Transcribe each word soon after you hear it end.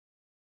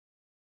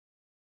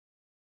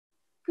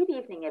Good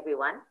evening,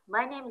 everyone.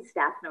 My name is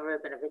Daphna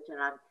Rubinovich,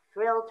 and I'm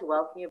thrilled to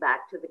welcome you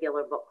back to the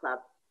Giller Book Club,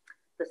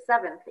 the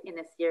 7th in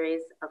a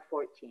series of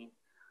 14.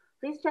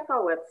 Please check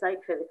our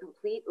website for the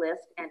complete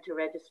list and to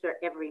register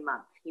every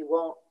month. You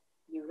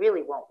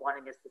really won't want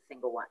to miss a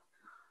single one.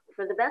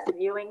 For the best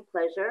viewing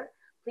pleasure,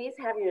 please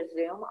have your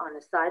Zoom on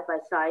a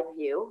side-by-side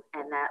view,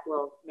 and that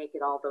will make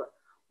it all the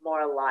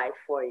more alive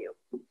for you.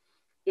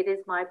 It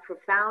is my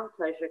profound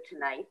pleasure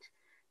tonight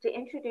to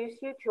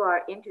introduce you to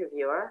our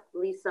interviewer,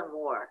 Lisa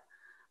Moore.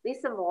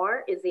 Lisa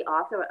Moore is the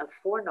author of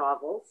 4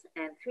 novels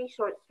and 3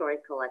 short story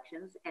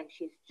collections, and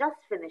she's just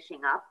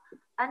finishing up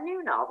a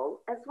new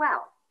novel as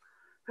well.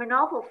 Her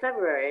novel,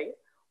 February,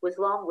 was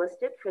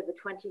longlisted for the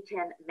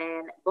 2010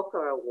 Man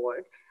Booker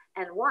Award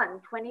and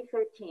won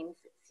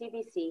 2013's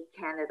CBC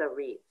Canada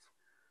Reads.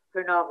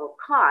 Her novel,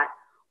 Caught,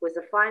 was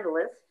a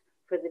finalist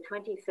for the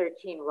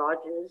 2013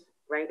 Rogers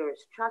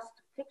Writers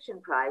Trust Fiction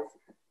Prize,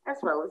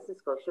 as well as the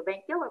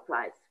Scotiabank Giller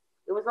Prize.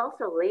 It was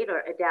also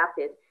later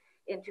adapted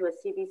into a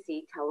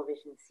CBC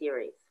television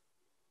series.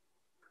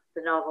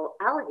 The novel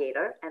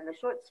Alligator and the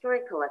short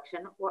story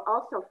collection were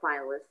also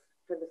finalists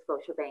for the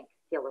Scotiabank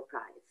Giller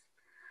Prize.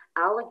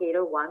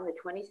 Alligator won the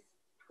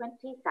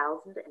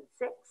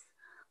 2006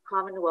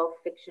 Commonwealth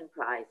Fiction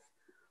Prize.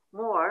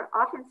 Moore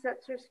often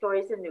sets her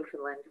stories in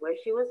Newfoundland, where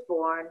she was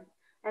born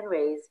and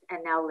raised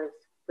and now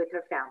lives with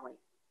her family.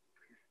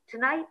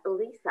 Tonight,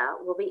 Lisa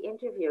will be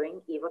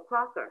interviewing Eva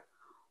Crocker,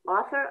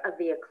 author of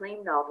the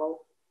acclaimed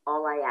novel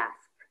All I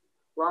Ask,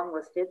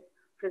 longlisted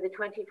for the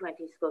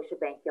 2020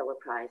 Scotiabank Giller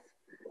Prize.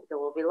 There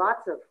will be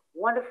lots of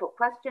wonderful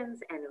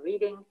questions and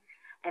reading,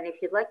 and if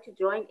you'd like to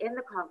join in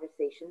the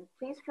conversation,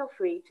 please feel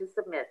free to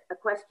submit a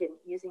question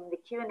using the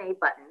Q&A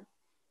button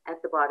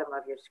at the bottom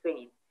of your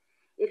screen.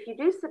 If you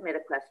do submit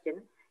a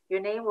question, your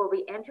name will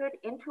be entered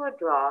into a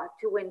draw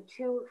to win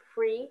 2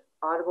 free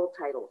Audible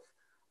titles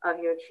of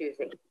your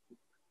choosing.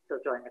 So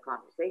join the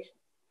conversation.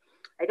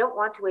 I don't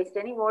want to waste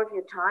any more of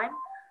your time,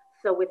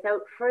 so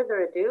without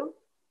further ado,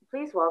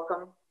 please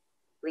welcome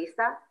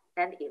Lisa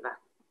and Eva.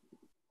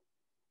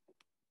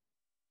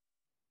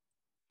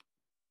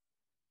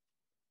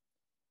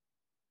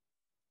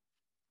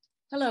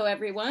 Hello,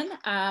 everyone.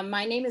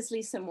 My name is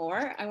Lisa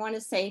Moore. I want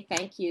to say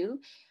thank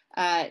you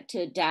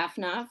to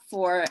Daphna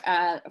for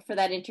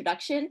that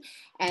introduction,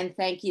 and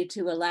thank you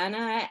to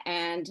Alana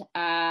and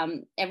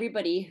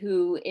everybody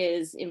who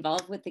is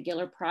involved with the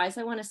Giller Prize.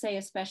 I want to say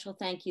a special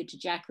thank you to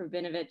Jack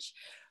Rubinovich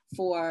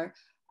for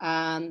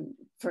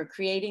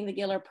creating the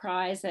Giller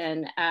Prize,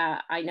 and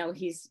I know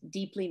he's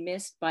deeply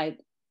missed by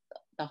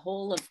the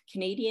whole of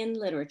Canadian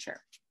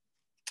literature.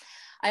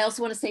 I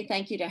also want to say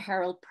thank you to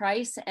Harold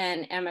Price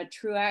and Emma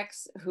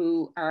Truax,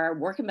 who are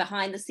working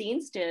behind the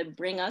scenes to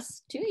bring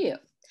us to you.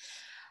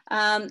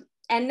 And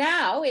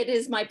now it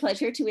is my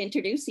pleasure to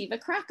introduce Eva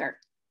Crocker.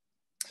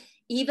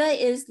 Eva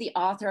is the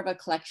author of a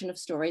collection of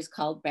stories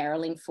called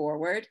Barreling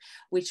Forward,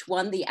 which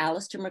won the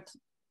Alistair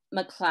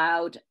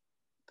MacLeod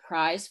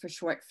Prize for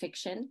Short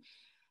Fiction,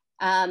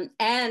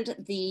 and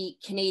the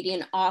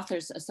Canadian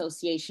Authors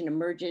Association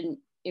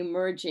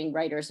Emerging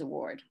Writers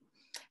Award,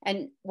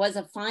 and was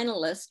a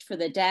finalist for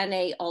the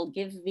Danae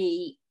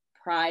Ogilvie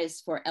Prize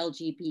for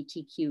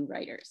LGBTQ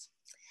writers.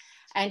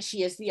 And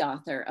she is the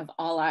author of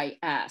All I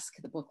Ask,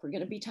 the book we're going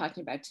to be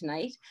talking about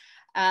tonight,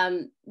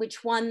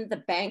 which won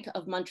the Bank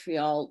of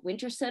Montreal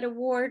Winterset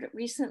Award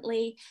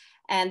recently,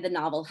 and the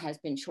novel has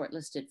been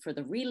shortlisted for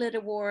the Relit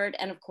Award,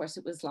 and of course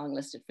it was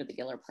longlisted for the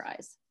Giller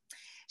Prize.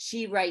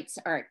 She writes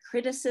art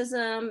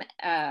criticism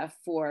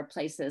for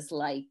places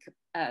like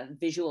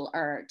Visual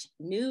Art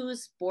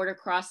News, Border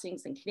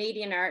Crossings, and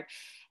Canadian Art,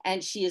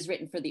 and she has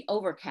written for The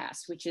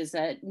Overcast, which is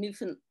a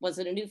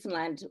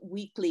Newfoundland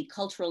weekly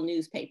cultural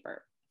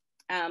newspaper.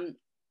 And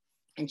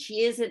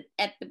she is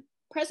at the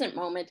present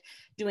moment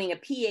doing a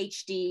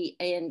PhD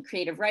in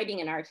creative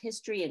writing and art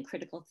history and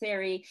critical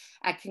theory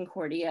at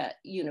Concordia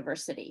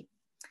University.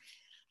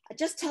 I'll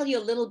just tell you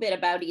a little bit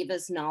about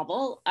Eva's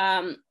novel.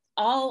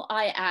 All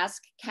I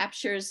Ask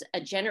captures a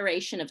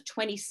generation of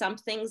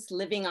 20-somethings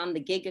living on the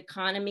gig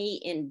economy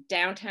in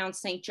downtown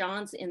St.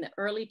 John's in the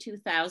early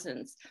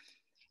 2000s.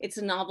 It's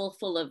a novel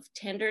full of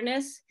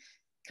tenderness,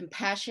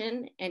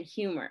 compassion, and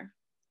humor.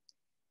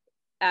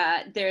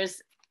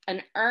 There's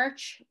an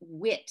arch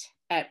wit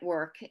at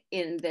work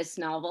in this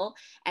novel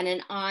and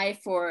an eye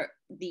for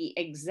the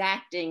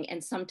exacting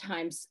and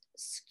sometimes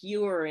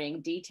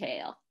skewering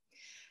detail.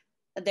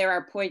 There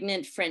are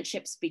poignant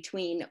friendships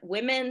between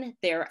women.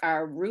 There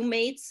are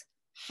roommates,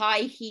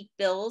 high heat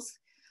bills.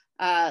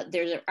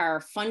 There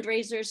are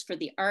fundraisers for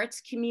the arts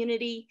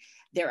community.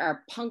 There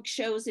are punk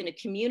shows in a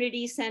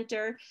community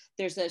center.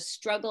 There's a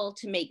struggle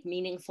to make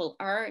meaningful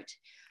art,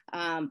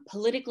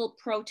 political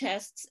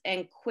protests,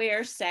 and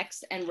queer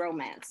sex and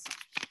romance.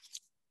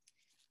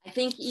 I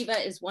think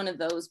Eva is one of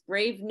those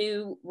brave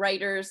new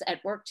writers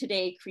at work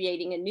today,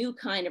 creating a new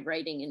kind of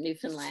writing in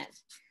Newfoundland.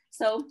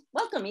 So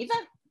welcome,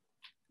 Eva.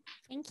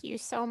 Thank you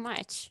so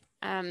much.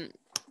 In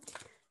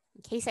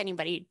case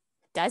anybody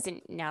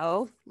doesn't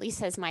know,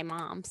 Lisa's my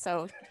mom,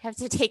 so I have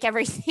to take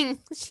everything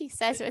she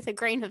says with a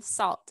grain of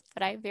salt,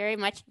 but I very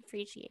much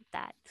appreciate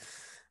that.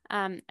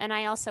 And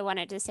I also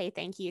wanted to say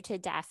thank you to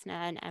Daphna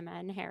and Emma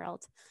and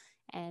Harold,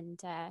 and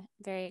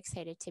very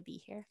excited to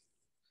be here.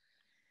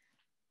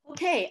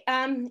 Okay,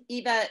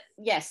 Eva,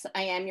 yes,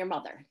 I am your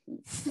mother.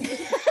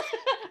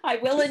 I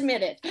will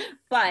admit it,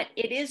 but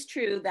it is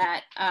true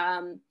that,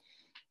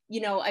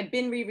 I've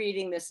been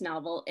rereading this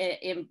novel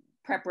in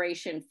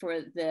preparation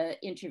for the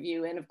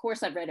interview, and of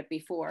course I've read it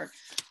before,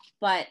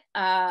 but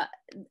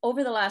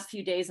over the last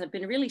few days I've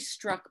been really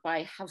struck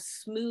by how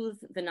smooth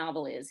the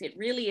novel is. It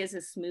really is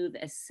as smooth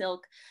as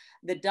silk.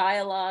 The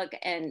dialogue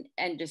and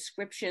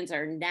descriptions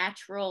are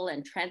natural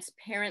and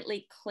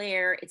transparently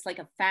clear. It's like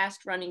a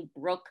fast running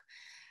brook.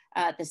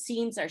 The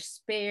scenes are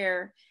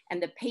spare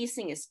and the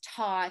pacing is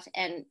taut,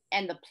 and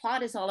the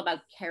plot is all about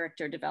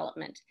character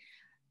development.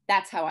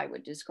 That's how I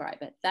would describe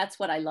it. That's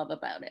what I love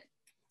about it.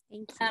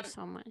 Thank you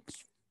so much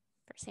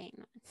for saying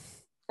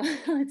that.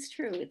 It's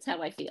true. It's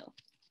how I feel.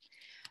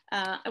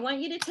 I want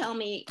you to tell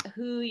me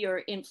who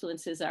your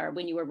influences are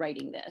when you were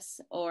writing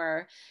this,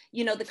 or,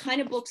 the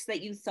kind of books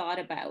that you thought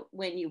about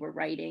when you were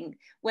writing,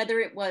 whether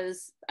it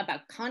was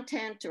about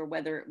content or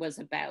whether it was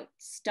about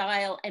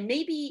style. And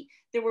maybe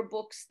there were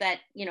books that,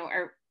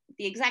 are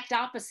the exact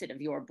opposite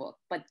of your book,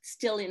 but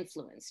still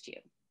influenced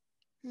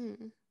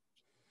you.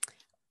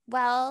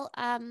 Well,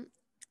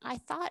 I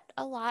thought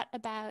a lot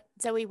about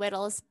Zoe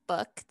Whittle's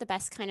book, The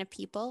Best Kind of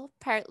People,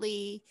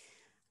 partly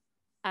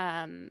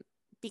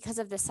because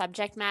of the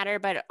subject matter,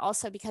 but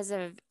also because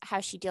of how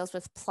she deals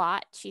with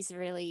plot. She's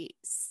really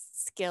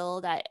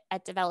skilled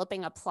at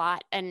developing a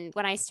plot. And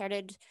when I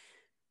started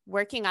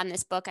working on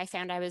this book, I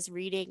found I was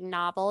reading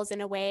novels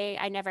in a way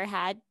I never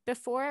had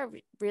before,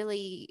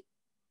 really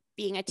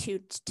being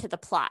attuned to the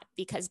plot,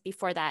 because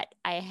before that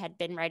I had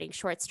been writing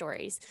short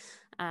stories.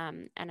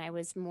 And I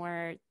was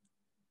more,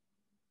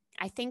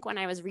 I think when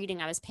I was reading,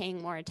 I was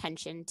paying more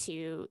attention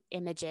to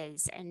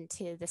images and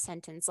to the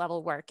sentence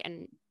level work.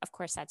 And of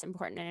course, that's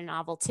important in a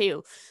novel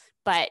too.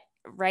 But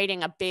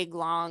writing a big,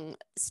 long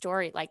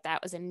story like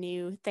that was a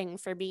new thing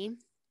for me.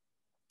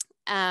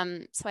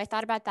 So I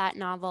thought about that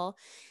novel.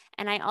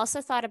 And I also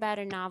thought about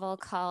a novel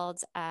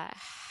called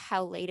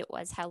How Late It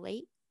Was, How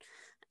Late,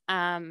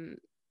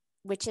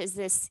 which is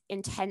this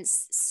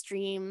intense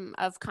stream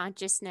of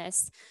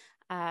consciousness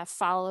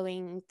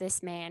following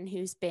this man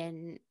who's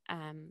been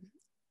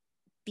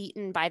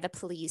beaten by the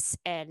police,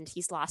 and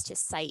he's lost his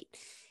sight,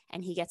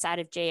 and he gets out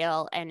of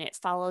jail, and it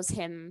follows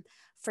him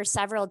for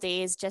several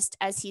days just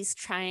as he's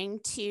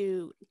trying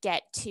to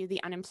get to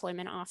the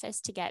unemployment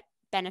office to get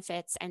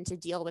benefits and to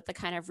deal with the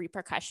kind of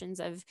repercussions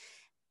of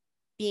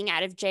being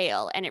out of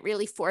jail. And it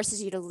really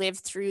forces you to live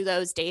through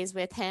those days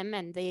with him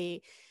and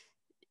the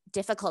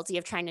difficulty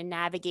of trying to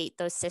navigate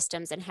those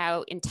systems and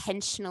how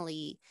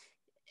intentionally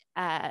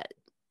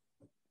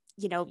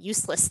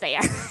useless they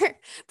are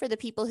for the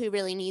people who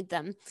really need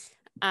them.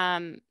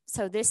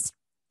 So this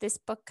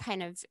book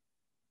kind of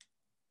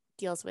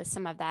deals with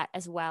some of that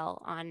as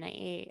well on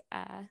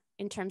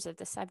in terms of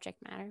the subject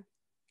matter.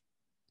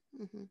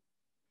 Mm-hmm.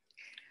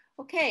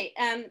 Okay.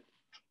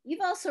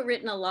 You've also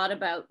written a lot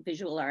about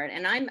visual art,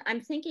 and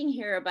I'm thinking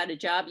here about a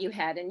job you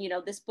had, and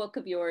this book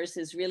of yours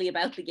is really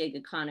about the gig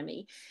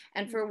economy.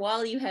 And for a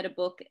while you had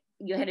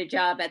a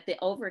job at the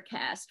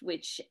Overcast,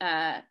 which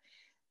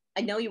I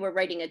know you were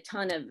writing a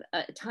ton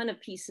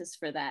of pieces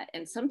for that,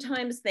 and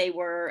sometimes they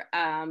were,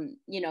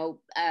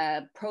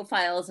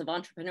 profiles of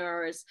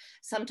entrepreneurs.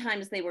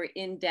 Sometimes they were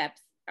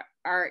in-depth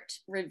art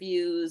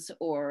reviews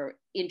or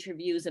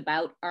interviews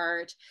about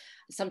art.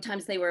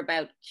 Sometimes they were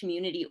about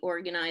community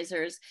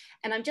organizers.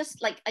 And I'm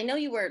just like, I know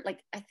you were like,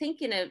 I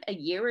think in a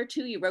year or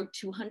two, you wrote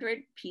 200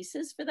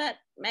 pieces for that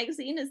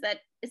magazine.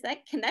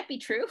 Can that be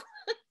true?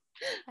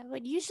 I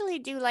would usually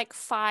do like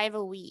 5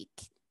 a week.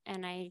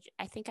 And I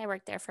think I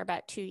worked there for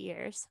about 2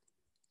 years.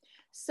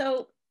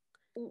 So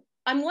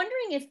I'm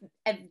wondering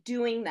if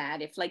doing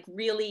that, if like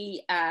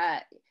really,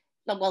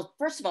 well,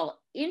 first of all,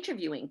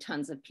 interviewing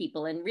tons of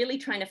people and really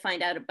trying to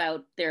find out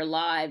about their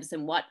lives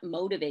and what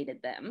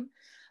motivated them,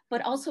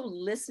 but also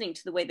listening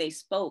to the way they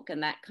spoke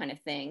and that kind of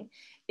thing,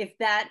 if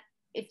that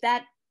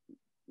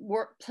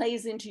work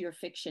plays into your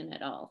fiction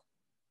at all.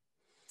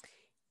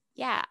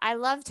 Yeah, I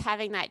loved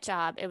having that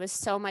job. It was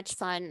so much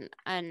fun.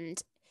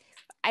 And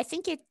I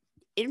think it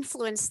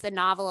influenced the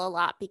novel a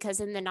lot,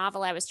 because in the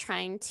novel I was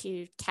trying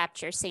to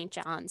capture St.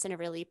 John's in a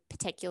really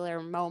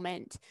particular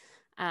moment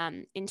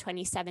in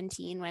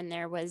 2017, when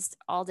there was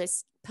all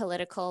this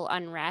political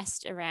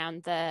unrest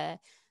around the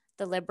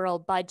Liberal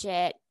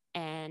budget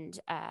and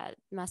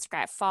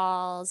Muskrat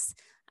Falls,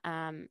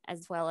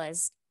 as well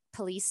as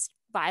police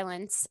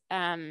violence.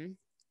 And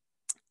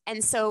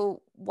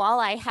so while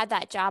I had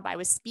that job, I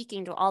was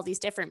speaking to all these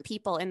different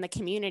people in the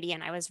community,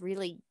 and I was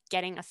really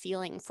getting a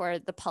feeling for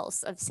the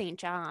pulse of St.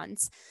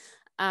 John's,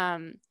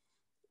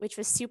 which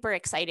was super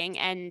exciting.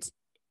 And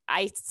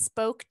I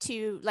spoke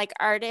to like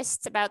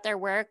artists about their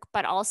work,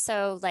 but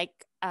also like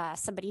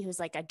somebody who's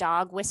like a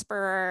dog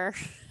whisperer,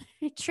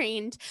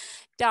 trained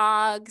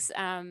dogs.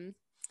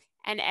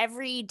 And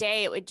every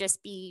day it would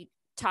just be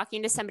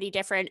talking to somebody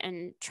different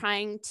and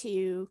trying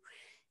to,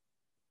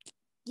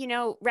 you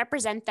know,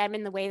 represent them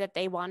in the way that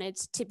they wanted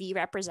to be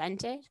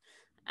represented.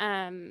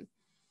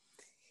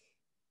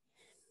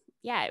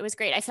 Yeah, it was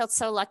great. I felt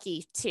so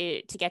lucky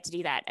to get to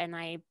do that. And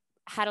I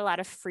had a lot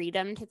of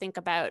freedom to think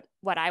about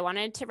what I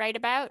wanted to write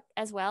about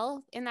as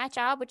well in that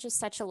job, which is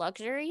such a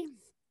luxury.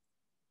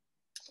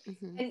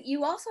 Mm-hmm. And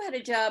you also had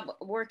a job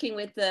working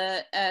with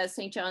the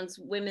St. John's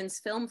Women's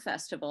Film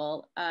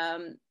Festival.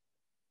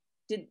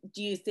 Do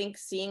you think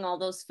seeing all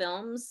those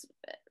films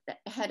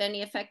had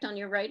any effect on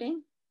your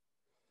writing?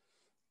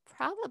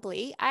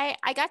 Probably. I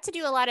got to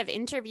do a lot of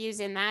interviews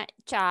in that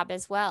job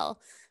as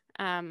well,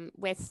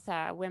 with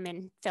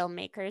women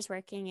filmmakers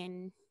working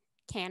in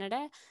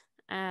Canada.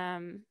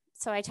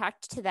 So I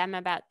talked to them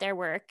about their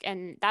work,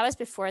 and that was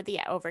before the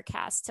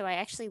Overcast. So I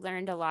actually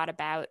learned a lot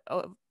about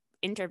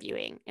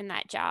interviewing in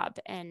that job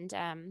and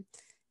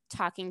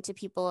talking to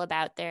people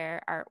about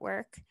their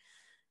artwork.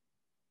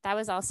 That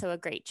was also a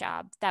great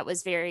job. That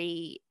was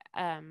very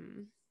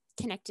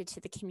connected to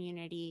the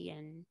community,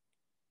 and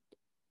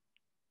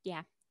yeah,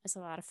 it was a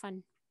lot of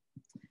fun.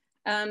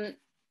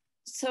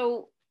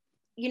 So,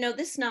 you know,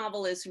 this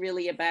novel is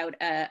really about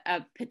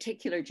a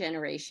particular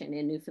generation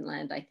in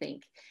Newfoundland, I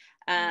think.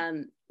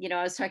 You know,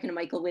 I was talking to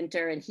Michael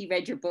Winter, and he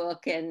read your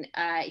book, and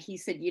he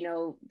said, you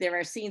know, there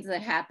are scenes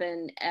that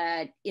happen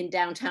in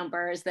downtown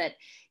bars that,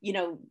 you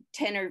know,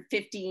 10 or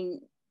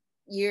 15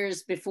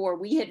 years before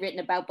we had written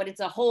about, but it's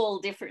a whole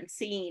different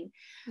scene.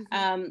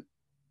 Mm-hmm.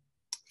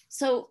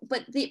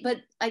 But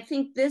I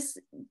think this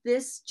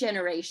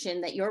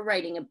generation that you're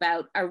writing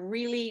about are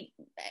really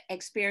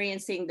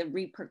experiencing the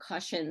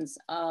repercussions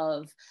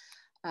of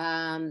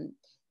the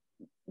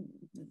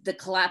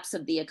collapse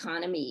of the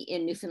economy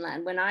in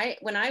Newfoundland. When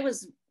I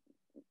was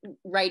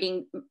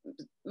writing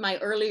my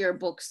earlier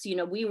books, you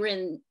know, we were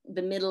in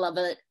the middle of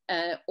a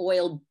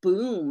oil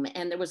boom,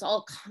 and there was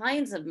all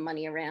kinds of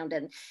money around,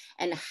 and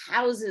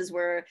houses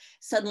were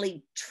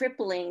suddenly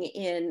tripling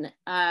in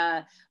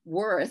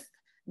worth,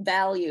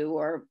 value,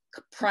 or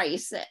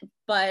price.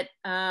 But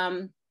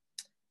now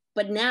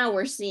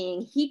we're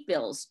seeing heat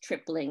bills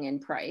tripling in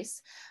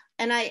price.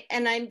 And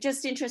I'm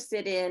just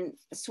interested in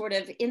sort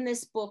of in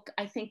this book,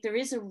 I think there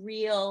is a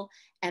real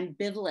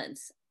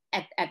ambivalence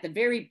at the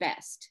very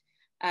best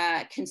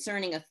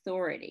concerning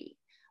authority,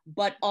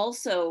 but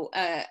also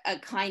a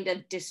kind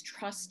of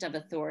distrust of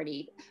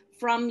authority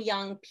from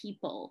young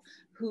people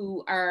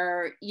who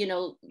are, you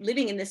know,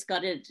 living in this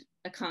gutted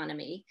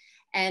economy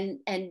and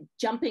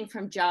jumping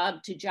from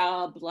job to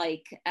job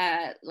like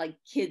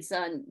kids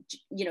on,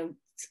 you know,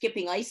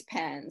 skipping ice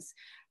pans,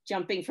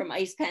 jumping from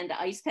ice pan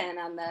to ice pan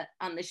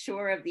on the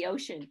shore of the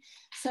ocean.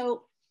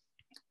 So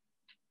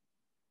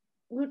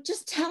well,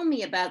 just tell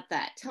me about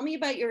that. Tell me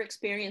about your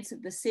experience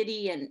of the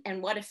city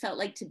and what it felt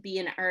like to be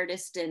an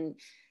artist and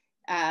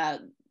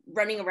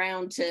running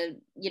around to,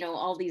 you know,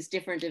 all these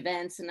different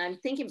events. And I'm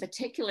thinking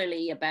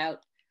particularly about,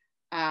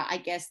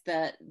 I guess,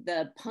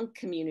 the punk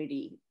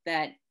community,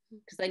 that,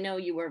 because I know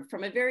you were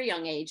from a very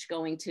young age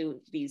going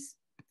to these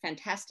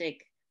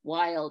fantastic,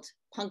 wild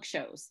punk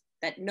shows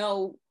that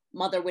no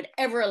mother would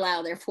ever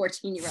allow their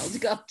 14-year-old to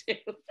go to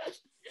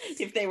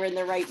if they were in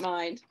the right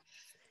mind.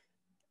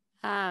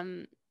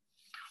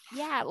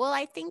 Yeah, well,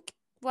 I think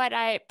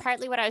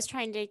partly what I was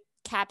trying to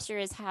capture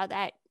is how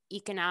that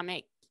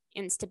economic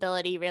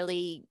instability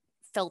really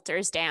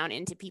filters down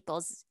into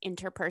people's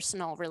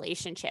interpersonal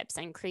relationships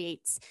and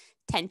creates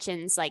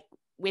tensions, like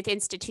with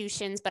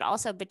institutions, but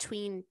also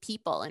between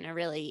people in a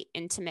really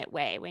intimate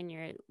way. When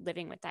you're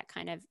living with that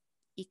kind of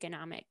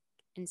economic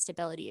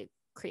instability, it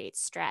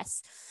creates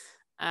stress.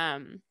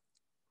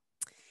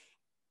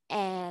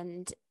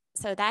 And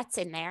so that's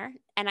in there.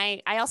 And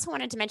I also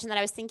wanted to mention that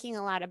I was thinking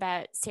a lot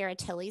about Sarah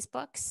Tilley's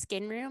book,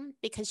 Skin Room,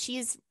 because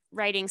she's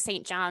writing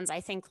St. John's,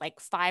 I think, like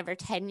 5 or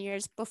 10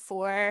 years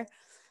before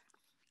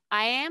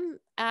I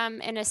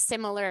am, in a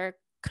similar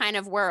kind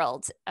of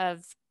world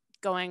of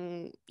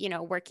going, you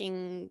know,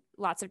 working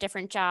lots of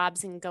different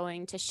jobs and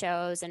going to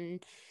shows.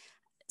 And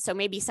so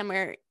maybe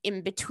somewhere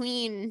in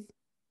between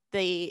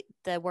the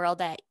world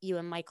that you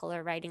and Michael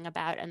are writing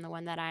about and the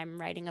one that I'm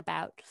writing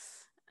about,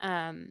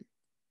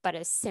 but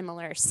a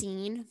similar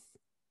scene.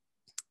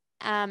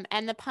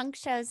 And the punk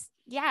shows,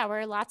 yeah,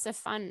 were lots of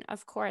fun,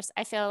 of course.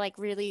 I feel like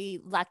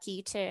really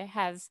lucky to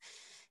have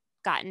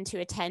gotten to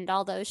attend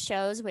all those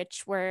shows,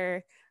 which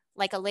were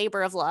like a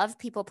labor of love.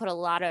 People put a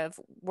lot of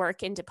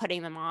work into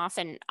putting them off,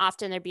 and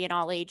often there'd be an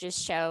all ages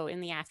show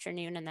in the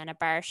afternoon and then a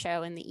bar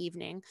show in the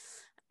evening.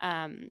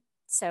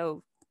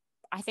 So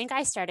I think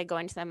I started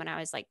going to them when I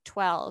was like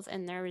 12,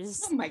 and there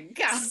was oh my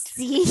God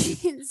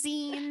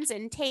zines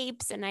and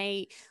tapes, and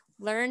I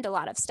learned a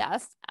lot of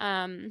stuff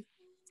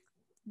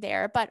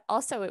there. But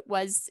also it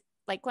was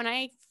like when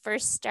I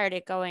first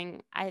started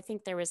going, I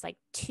think there was like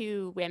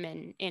 2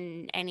 women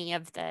in any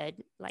of the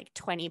like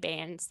 20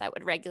 bands that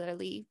would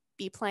regularly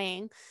be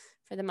playing.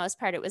 For the most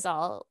part, it was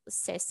all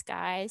cis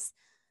guys.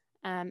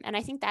 And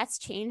I think that's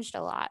changed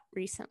a lot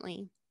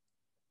recently.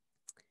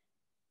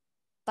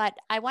 but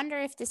I wonder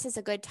if this is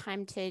a good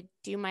time to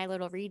do my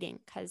little reading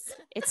because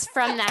it's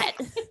from that.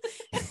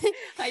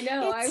 I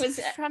know. I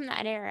was from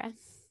that era.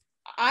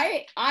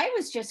 I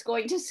was just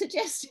going to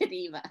suggest it,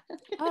 Eva.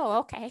 Oh,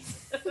 okay.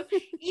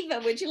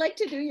 Eva, would you like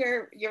to do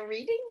your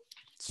reading?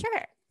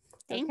 Sure.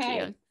 Thank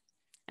you.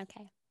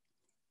 Okay.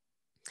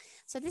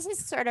 So this is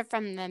sort of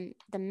from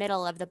the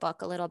middle of the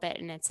book a little bit,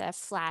 and it's a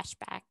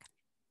flashback.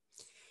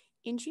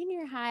 In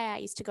junior high, I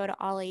used to go to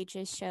all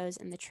ages shows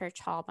in the church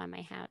hall by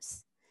my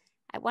house.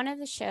 At one of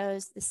the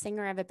shows, the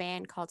singer of a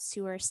band called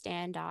Sewer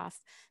Standoff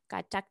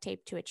got duct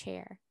taped to a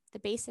chair. The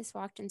bassist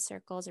walked in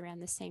circles around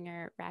the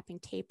singer, wrapping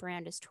tape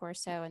around his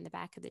torso and the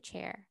back of the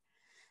chair.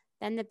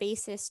 Then the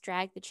bassist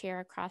dragged the chair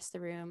across the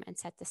room and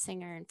set the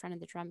singer in front of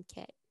the drum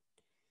kit.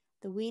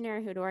 The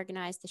wiener who'd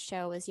organized the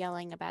show was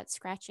yelling about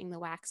scratching the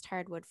waxed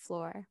hardwood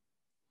floor.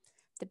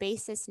 The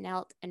bassist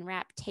knelt and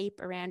wrapped tape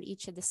around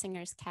each of the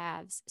singer's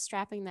calves,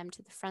 strapping them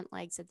to the front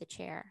legs of the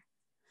chair.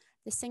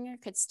 The singer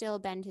could still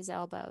bend his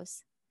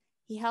elbows.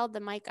 He held the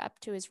mic up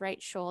to his right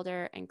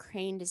shoulder and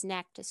craned his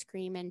neck to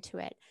scream into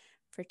it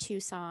for 2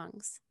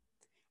 songs.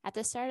 At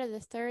the start of the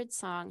 3rd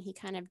song, he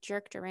kind of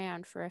jerked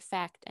around for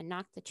effect and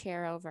knocked the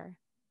chair over.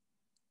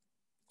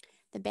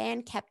 The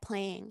band kept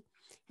playing,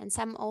 and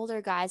some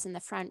older guys in the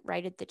front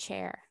righted the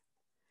chair.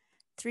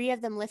 3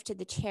 of them lifted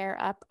the chair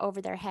up over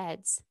their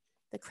heads.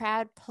 The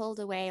crowd pulled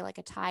away like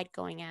a tide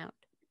going out.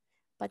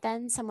 But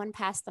then someone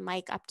passed the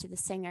mic up to the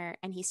singer,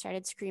 and he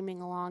started screaming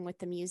along with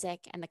the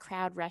music, and the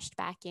crowd rushed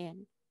back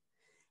in.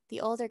 The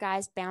older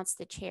guys bounced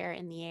the chair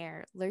in the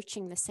air,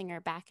 lurching the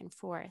singer back and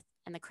forth,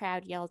 and the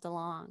crowd yelled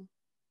along.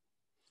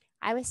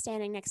 I was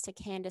standing next to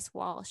Candace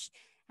Walsh,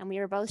 and we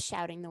were both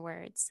shouting the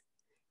words.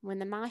 When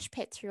the mosh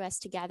pit threw us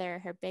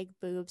together, her big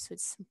boobs would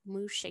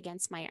smoosh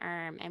against my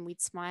arm, and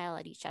we'd smile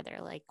at each other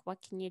like, what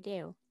can you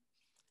do?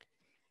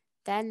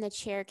 Then the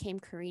chair came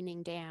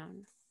careening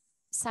down.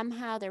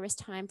 Somehow there was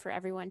time for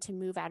everyone to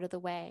move out of the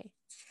way.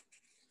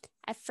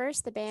 At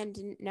first, the band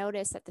didn't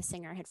notice that the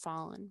singer had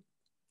fallen.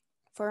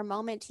 For a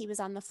moment, he was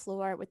on the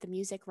floor with the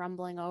music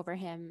rumbling over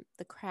him,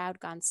 the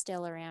crowd gone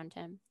still around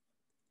him.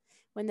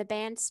 When the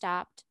band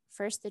stopped,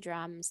 first the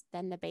drums,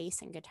 then the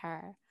bass and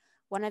guitar,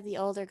 one of the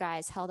older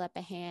guys held up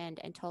a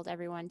hand and told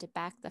everyone to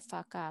back the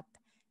fuck up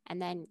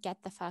and then get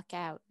the fuck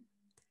out.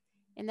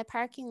 In the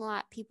parking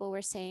lot, people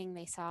were saying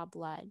they saw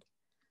blood.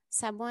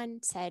 Someone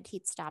said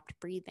he'd stopped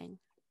breathing.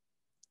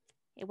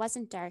 It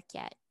wasn't dark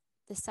yet.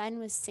 The sun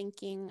was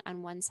sinking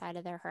on one side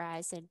of the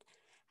horizon,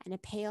 and a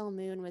pale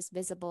moon was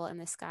visible in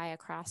the sky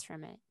across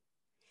from it.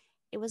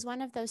 It was one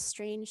of those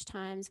strange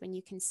times when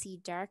you can see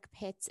dark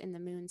pits in the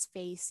moon's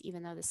face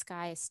even though the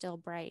sky is still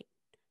bright.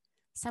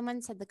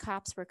 Someone said the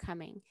cops were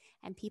coming,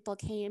 and people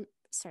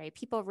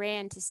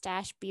ran to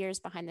stash beers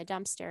behind the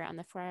dumpster on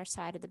the far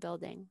side of the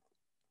building.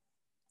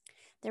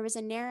 There was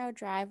a narrow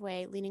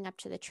driveway leading up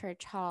to the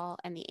church hall,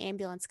 and the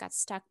ambulance got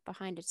stuck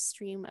behind a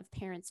stream of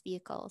parents'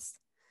 vehicles.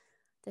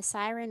 The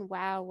siren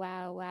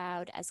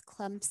wowed as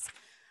clumps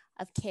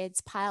of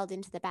kids piled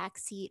into the back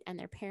seat, and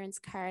their parents'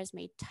 cars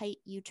made tight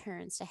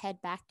U-turns to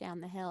head back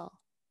down the hill.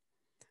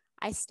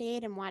 I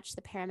stayed and watched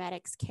the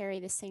paramedics carry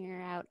the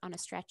singer out on a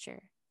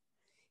stretcher.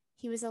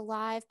 He was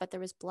alive, but there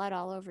was blood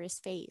all over his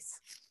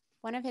face.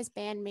 One of his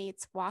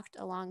bandmates walked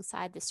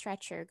alongside the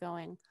stretcher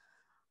going,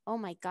 "Oh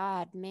my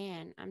God,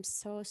 man, I'm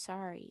so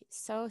sorry.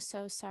 So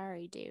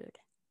sorry, dude."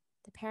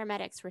 The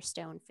paramedics were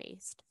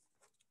stone-faced.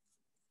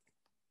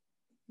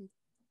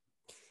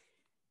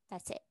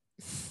 That's it.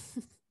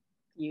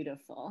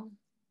 Beautiful.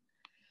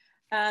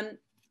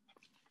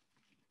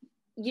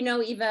 You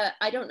know, Eva,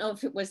 I don't know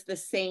if it was the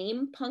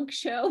same punk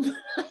show, but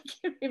I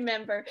can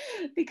remember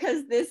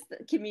because this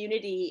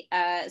community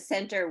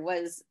center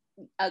was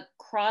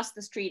across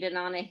the street and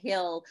on a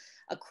hill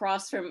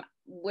across from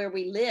where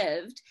we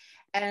lived.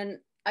 And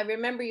I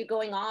remember you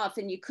going off,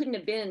 and you couldn't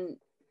have been,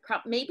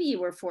 maybe you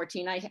were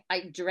 14.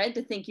 I dread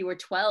to think you were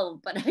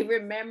 12, but I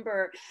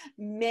remember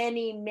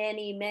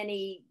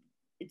many,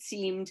 it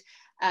seemed,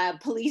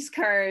 police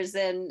cars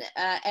and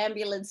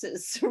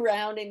ambulances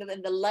surrounding them,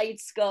 and the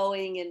lights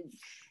going and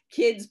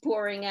kids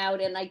pouring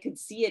out, and I could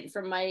see it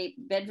from my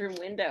bedroom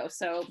window.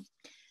 So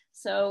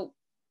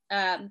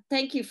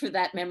thank you for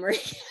that memory.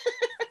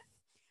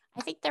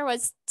 I think there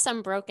was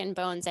some broken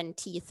bones and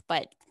teeth,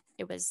 but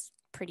it was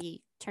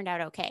turned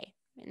out okay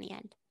in the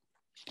end.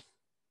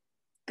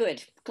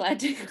 Good. Glad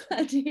to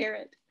hear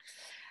it.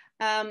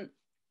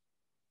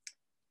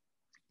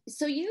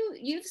 So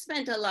you've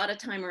spent a lot of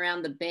time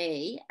around the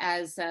Bay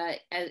as a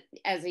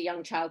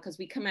young child, because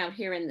we come out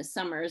here in the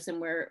summers,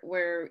 and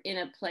we're in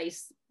a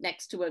place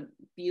next to a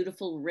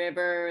beautiful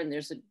river, and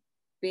there's a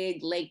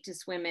big lake to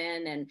swim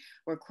in, and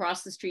we're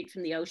across the street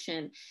from the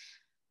ocean.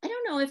 I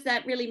don't know if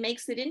that really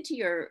makes it into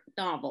your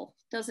novel,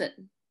 does it?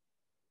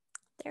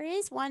 There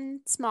is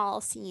one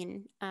small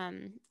scene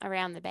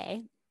around the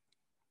Bay,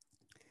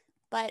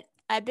 but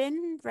I've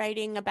been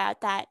writing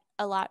about that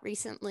a lot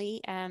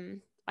recently.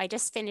 I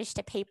just finished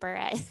a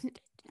paper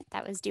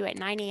that was due at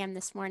 9 a.m.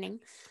 this morning,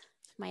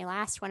 my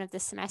last one of the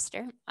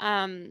semester.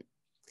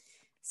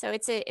 So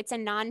it's a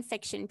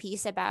nonfiction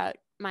piece about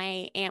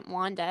my Aunt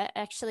Wanda,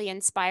 actually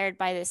inspired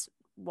by this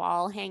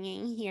wall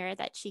hanging here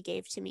that she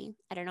gave to me.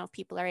 I don't know if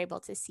people are able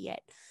to see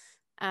it.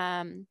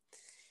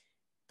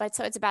 But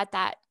so it's about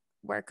that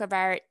work of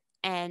art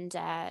and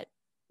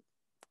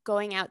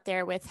going out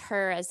there with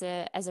her as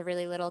a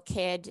really little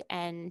kid.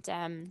 And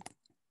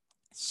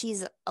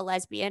she's a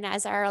lesbian,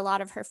 as are a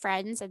lot of her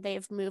friends, and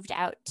they've moved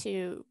out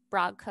to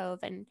Broad Cove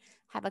and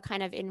have a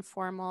kind of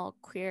informal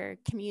queer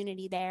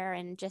community there,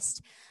 and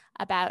just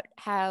about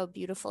how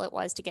beautiful it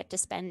was to get to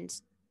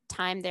spend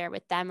time there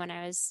with them when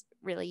I was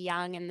really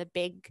young, and the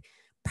big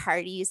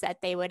parties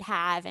that they would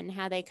have, and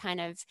how they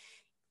kind of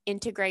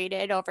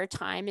integrated over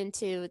time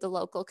into the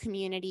local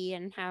community,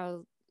 and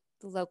how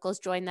the locals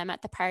join them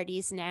at the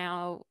parties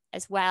now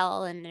as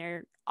well. And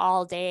they're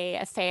all day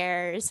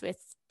affairs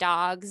with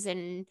dogs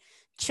and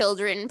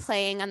children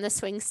playing on the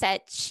swing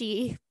set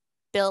she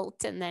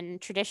built, and then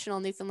traditional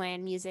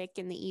Newfoundland music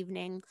in the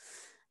evening.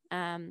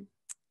 And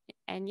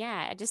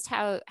yeah, just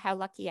how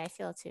lucky I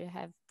feel to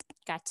have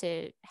got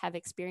to have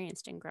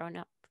experienced and grown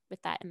up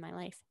with that in my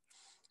life.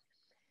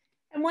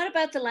 And what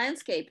about the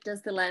landscape?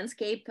 Does the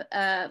landscape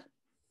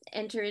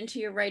enter into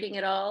your writing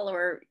at all,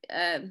 or?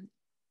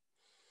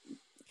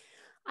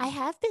 I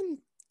have been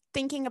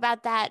thinking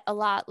about that a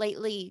lot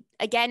lately.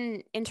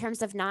 Again, in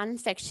terms of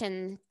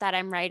nonfiction that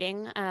I'm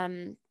writing,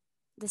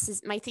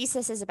 my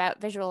thesis is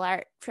about visual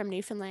art from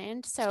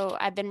Newfoundland. So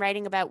I've been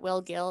writing about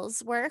Will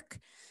Gill's work,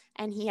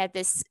 and he had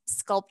this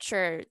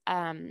sculpture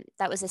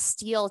that was a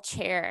steel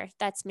chair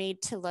that's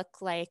made to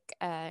look like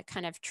a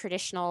kind of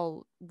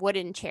traditional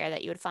wooden chair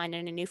that you would find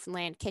in a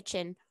Newfoundland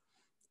kitchen,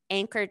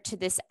 anchored to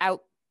this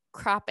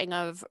outcropping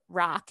of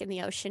rock in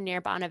the ocean near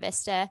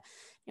Bonavista.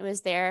 It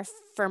was there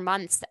for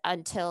months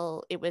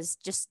until it was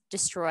just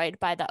destroyed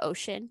by the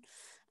ocean.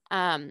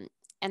 And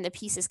the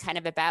piece is kind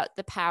of about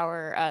the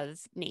power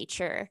of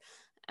nature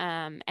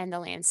and the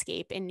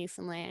landscape in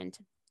Newfoundland.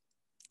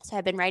 So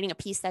I've been writing a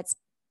piece that's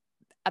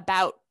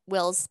about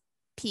Will's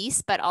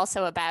piece, but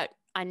also about,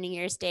 on New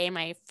Year's Day,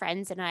 my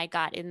friends and I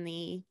got in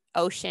the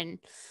ocean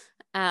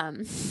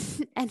and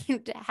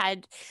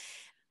had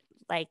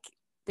like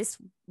this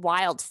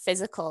wild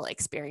physical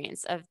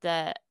experience of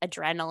the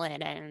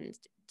adrenaline, and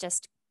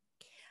just,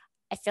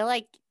 I feel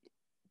like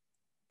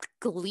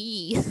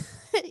glee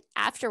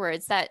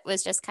afterwards that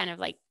was just kind of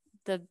like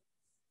the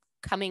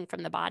coming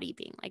from the body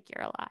being like,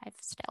 you're alive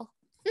still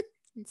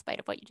in spite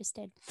of what you just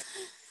did.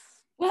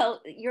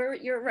 Well,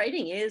 your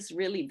writing is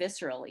really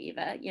visceral,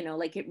 Eva. You know,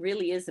 like it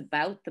really is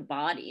about the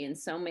body in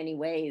so many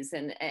ways,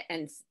 and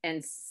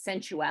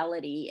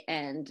sensuality,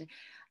 and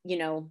you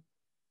know.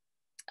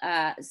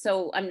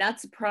 So I'm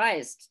not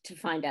surprised to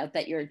find out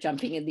that you're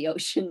jumping in the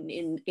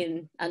ocean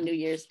on New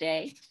Year's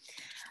Day,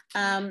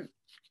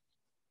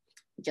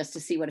 just to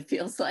see what it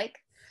feels like.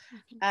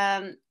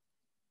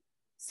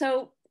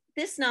 So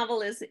this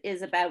novel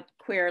is about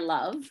queer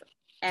love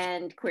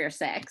and queer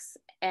sex,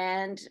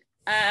 and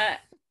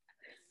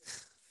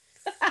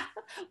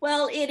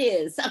well, it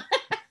is.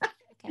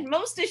 Okay.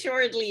 Most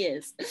assuredly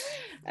is.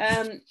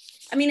 I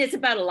mean, it's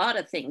about a lot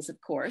of things, of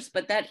course,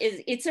 but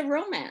it's a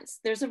romance.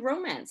 There's a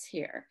romance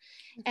here.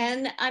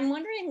 And I'm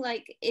wondering,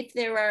 like, if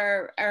there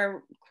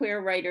are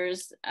queer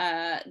writers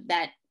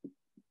that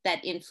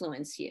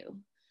influence you,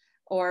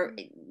 or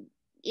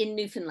in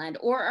Newfoundland,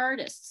 or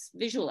artists,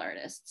 visual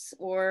artists,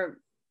 or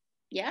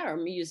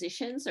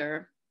musicians,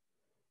 or.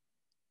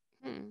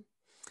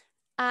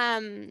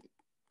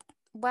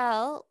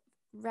 Well,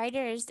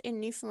 writers in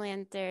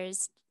Newfoundland,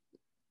 there's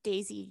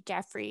Daisy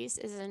Jeffries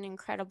is an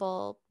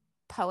incredible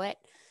poet.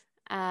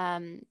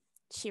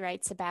 She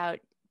writes about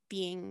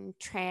being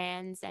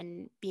trans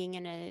and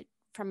being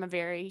from a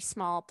very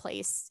small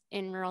place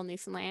in rural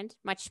Newfoundland,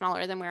 much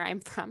smaller than where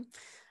I'm from.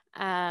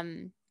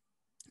 And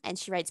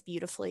she writes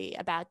beautifully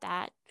about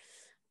that.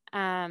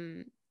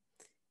 And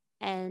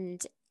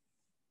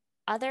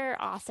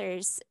other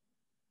authors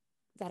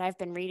that I've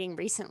been reading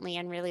recently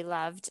and really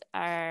loved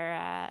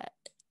are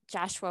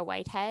Joshua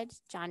Whitehead,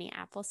 Johnny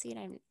Appleseed.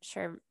 I'm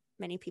sure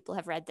many people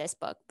have read this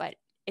book, but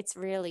it's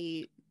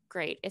really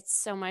great. It's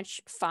so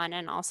much fun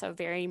and also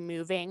very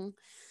moving.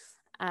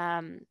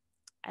 I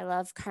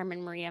love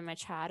Carmen Maria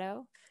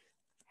Machado,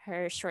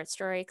 her short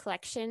story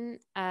collection.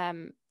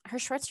 Her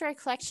short story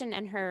collection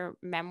and her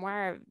memoir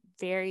are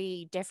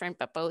very different,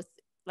 but both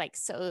like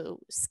so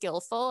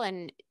skillful,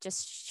 and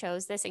just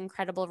shows this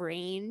incredible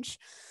range.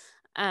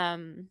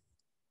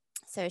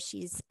 So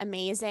she's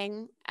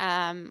amazing.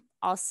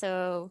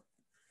 Also,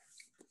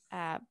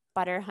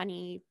 Butter,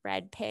 Honey,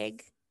 Red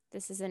Pig.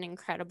 This is an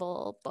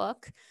incredible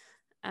book.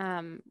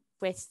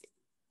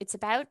 It's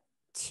about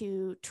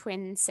two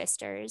twin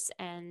sisters,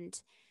 and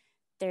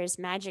there's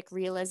magic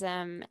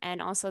realism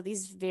and also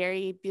these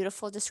very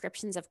beautiful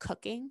descriptions of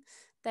cooking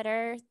that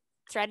are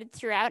threaded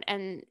throughout.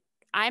 And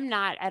I'm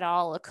not at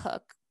all a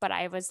cook, but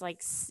I was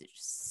like,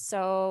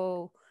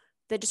 so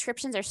the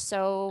descriptions are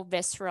so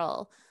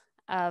visceral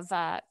of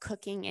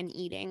cooking and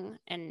eating,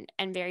 and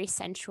very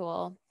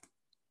sensual,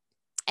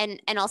 and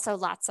also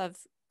lots of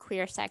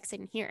queer sex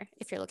in here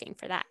if you're looking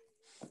for that.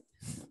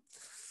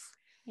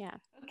 Yeah.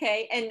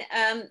 Okay.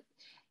 And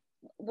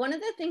one of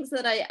the things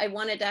that I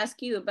wanted to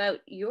ask you about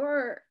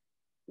your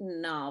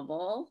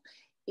novel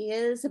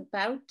is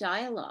about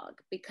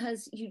dialogue,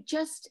 because you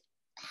just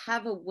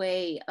have a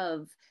way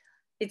of,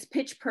 it's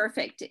pitch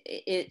perfect,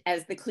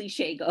 as the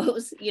cliche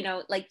goes, you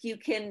know, like you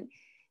can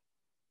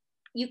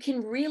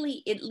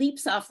really, it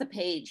leaps off the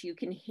page, you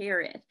can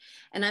hear it.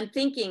 And I'm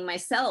thinking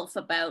myself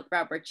about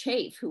Robert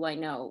Chafe, who I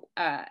know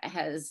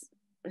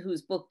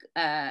whose book,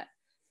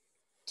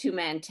 Two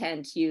Man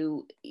Tent,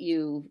 you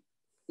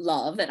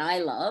love and I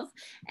love.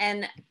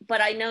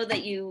 But I know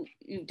that you've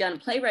done a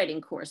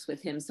playwriting course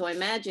with him, so I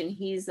imagine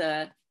he's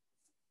a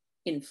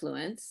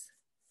influence.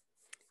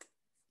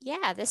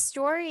 Yeah, the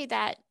story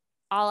that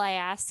All I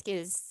Ask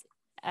is,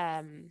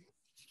 I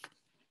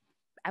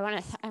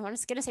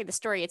was gonna say the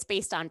story it's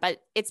based on,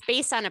 but it's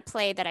based on a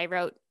play that I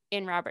wrote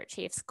in Robert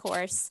Chafe's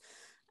course,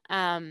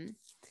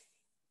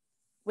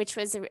 which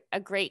was a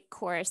great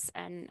course,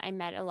 and I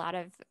met a lot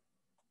of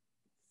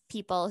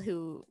people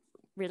who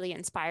really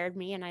inspired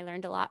me and I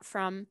learned a lot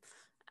from.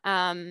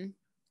 So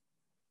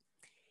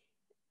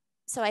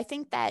I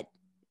think that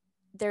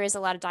there is a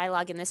lot of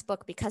dialogue in this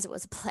book because it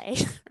was a play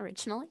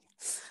originally.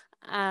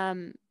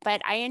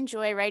 But I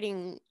enjoy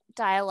writing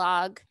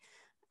dialogue.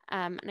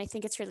 And I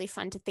think it's really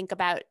fun to think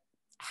about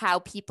how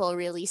people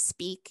really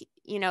speak.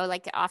 You know,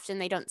 like often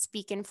they don't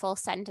speak in full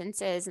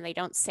sentences and they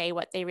don't say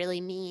what they really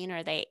mean,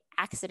 or they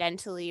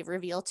accidentally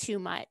reveal too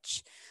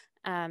much.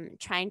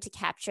 Trying to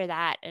capture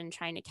that and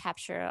trying to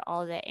capture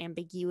all the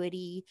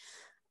ambiguity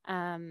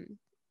of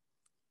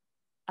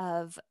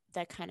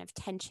the kind of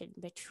tension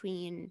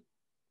between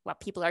what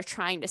people are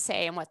trying to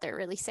say and what they're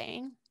really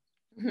saying.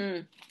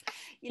 Mm-hmm.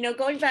 You know,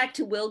 going back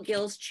to Will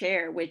Gill's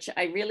chair, which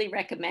I really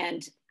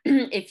recommend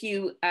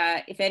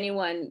if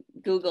anyone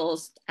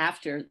Googles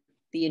after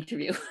the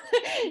interview,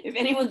 if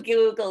anyone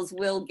Googles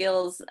Will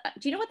Gill's,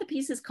 do you know what the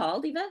piece is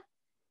called, Eva?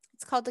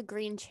 It's called The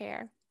Green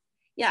Chair.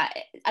 Yeah,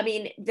 I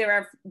mean, there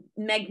are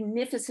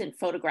magnificent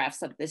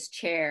photographs of this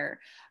chair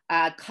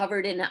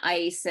covered in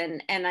ice.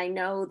 And I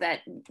know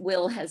that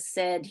Will has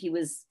said he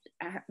was,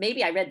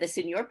 maybe I read this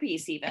in your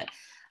piece, Eva,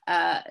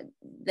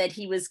 that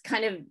he was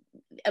kind of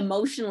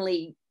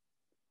emotionally,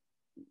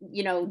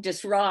 you know,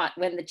 distraught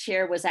when the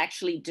chair was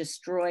actually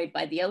destroyed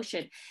by the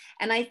ocean.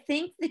 And I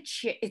think the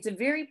chair, it's a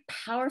very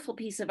powerful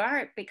piece of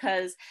art,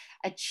 because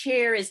a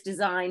chair is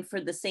designed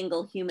for the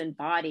single human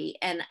body.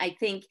 And I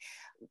think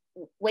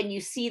when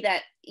you see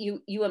that,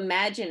 you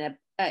imagine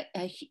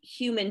a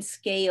human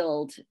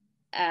scaled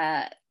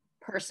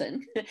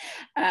person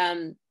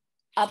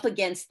up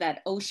against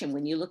that ocean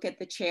when you look at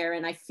the chair.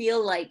 And I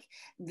feel like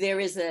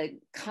there is a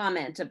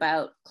comment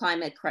about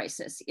climate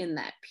crisis in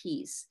that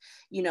piece,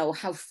 you know,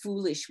 how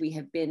foolish we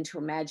have been to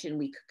imagine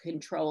we could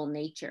control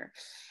nature.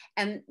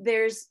 And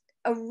there's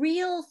a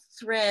real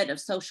thread of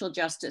social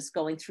justice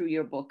going through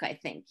your book, I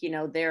think. You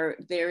know, there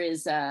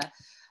is a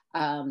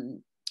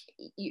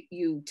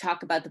you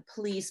talk about the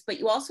police, but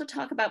you also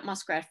talk about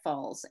Muskrat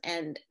Falls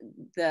and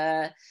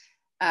the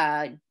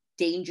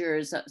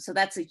dangers. So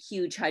that's a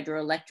huge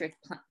hydroelectric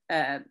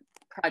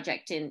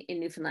project in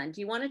Newfoundland.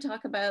 Do you want to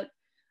talk about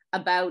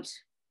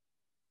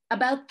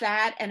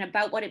that and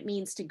about what it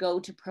means to go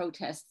to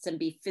protests and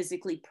be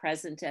physically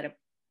present at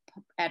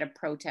a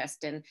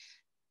protest, and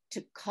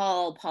to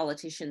call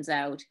politicians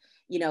out,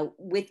 you know,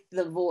 with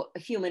the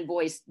human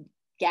voice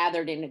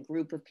gathered in a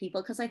group of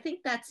people? Because I think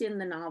that's in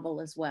the novel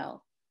as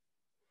well.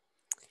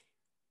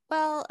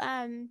 Well,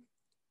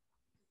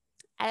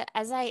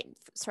 as I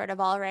sort of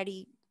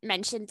already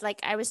mentioned,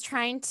 like I was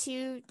trying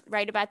to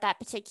write about that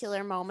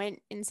particular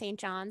moment in St.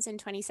 John's in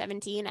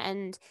 2017,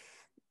 and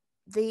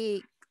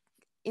the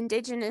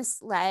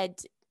Indigenous-led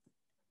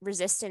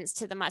resistance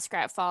to the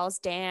Muskrat Falls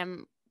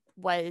Dam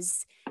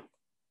was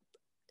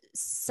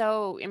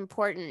so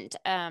important.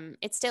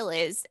 It still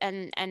is,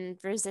 and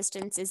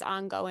resistance is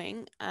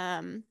ongoing,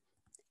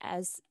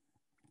 as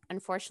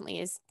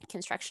unfortunately is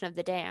construction of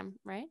the dam,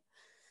 right?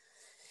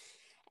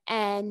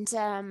 And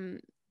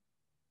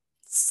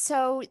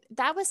so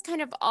that was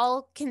kind of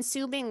all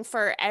consuming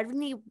for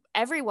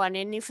everyone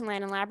in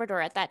Newfoundland and Labrador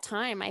at that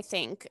time, I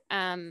think.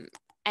 And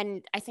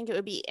I think it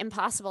would be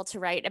impossible to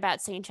write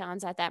about St.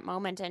 John's at that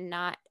moment and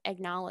not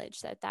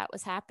acknowledge that that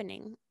was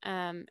happening,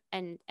 and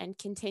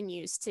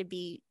continues to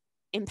be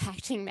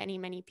impacting many,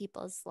 many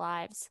people's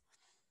lives.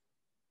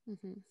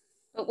 Mm-hmm.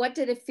 But what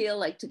did it feel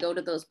like to go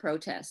to those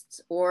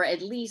protests, or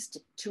at least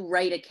to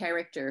write a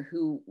character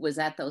who was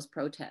at those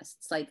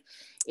protests? Like,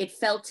 it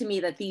felt to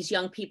me that these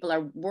young people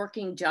are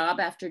working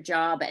job after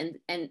job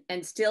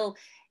and still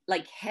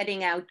like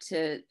heading out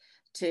to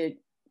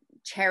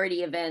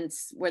charity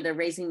events where they're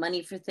raising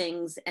money for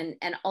things, and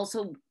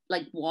also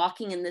like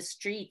walking in the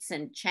streets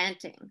and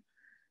chanting.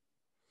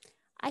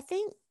 I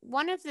think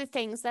one of the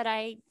things that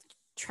I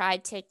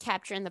tried to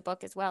capture in the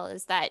book as well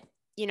is that,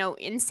 you know,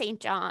 in St.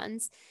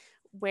 John's,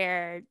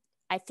 where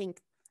I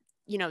think,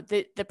 you know,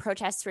 the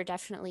protests were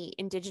definitely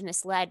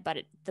Indigenous led,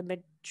 but the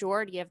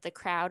majority of the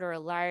crowd, or a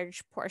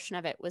large portion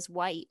of it, was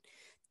white.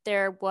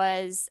 There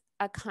was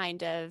a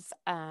kind of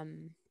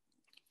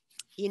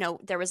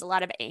there was a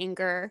lot of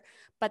anger,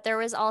 but there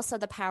was also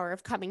the power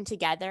of coming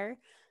together.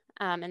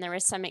 And there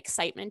was some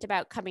excitement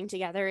about coming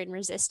together in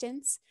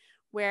resistance.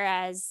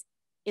 Whereas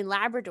in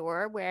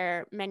Labrador,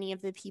 where many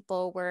of the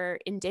people were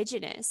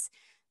Indigenous,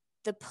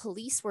 the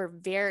police were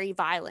very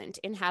violent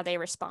in how they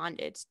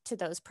responded to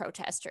those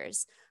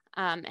protesters.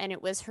 And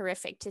it was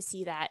horrific to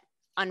see that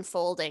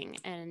unfolding.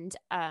 And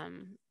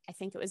I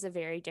think it was a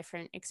very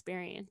different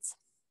experience.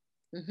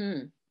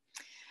 Mm-hmm.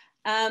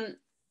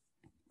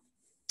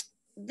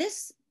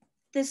 This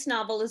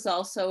novel is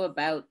also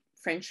about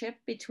friendship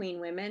between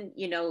women.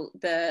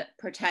 The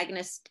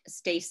protagonist,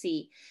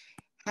 Stacy,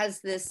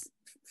 has this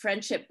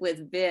friendship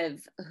with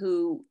Viv,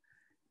 who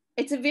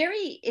it's a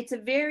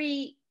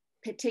very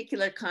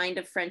particular kind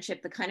of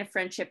friendship, the kind of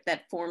friendship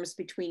that forms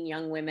between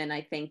young women,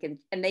 I think.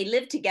 And they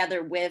live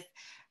together with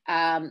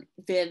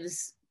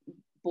Viv's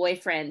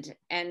boyfriend.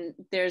 And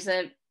there's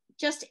a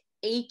just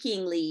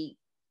achingly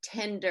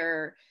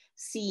tender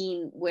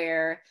scene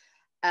where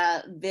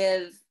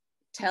Viv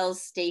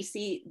tells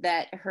Stacy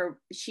that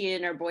she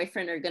and her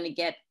boyfriend are going to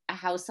get a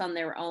house on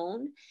their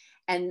own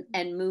and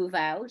move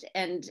out.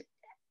 And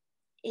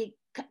it,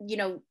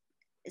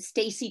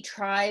 Stacy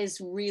tries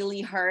really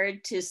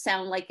hard to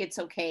sound like it's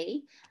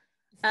okay.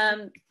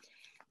 And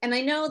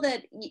I know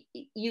that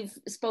you've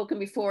spoken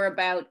before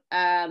about,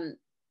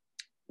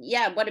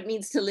 what it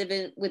means to live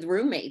with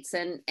roommates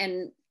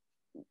and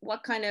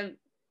what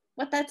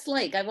that's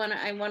like. I want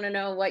to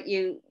know why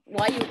you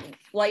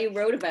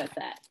wrote about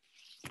that.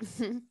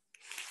 I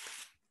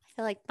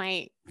feel like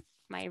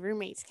my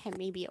roommates can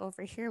maybe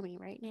overhear me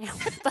right now,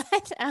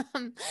 but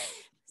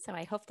so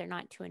I hope they're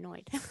not too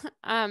annoyed.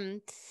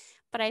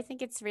 But I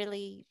think it's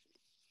really,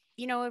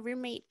 a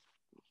roommate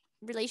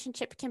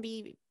relationship can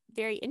be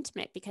very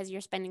intimate because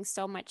you're spending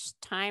so much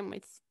time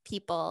with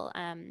people,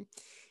 and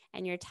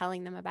you're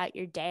telling them about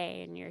your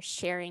day and you're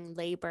sharing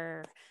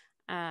labor.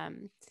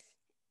 And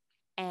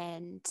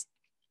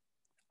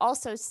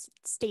also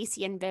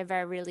Stacy and Viv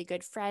are really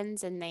good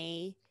friends, and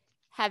they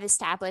have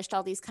established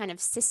all these kind of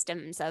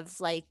systems of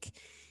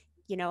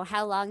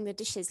how long the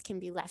dishes can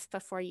be left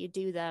before you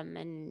do them,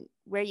 and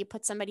where you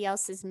put somebody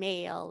else's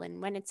mail,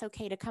 and when it's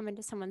okay to come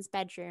into someone's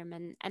bedroom,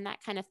 and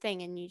that kind of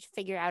thing. And you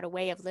figure out a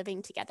way of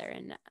living together.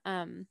 And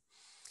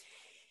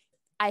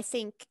I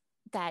think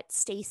that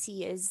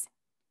Stacy is,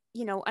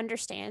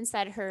 understands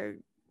that her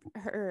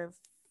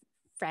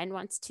friend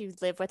wants to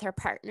live with her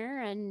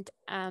partner, and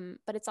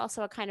but it's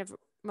also a kind of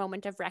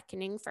moment of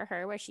reckoning for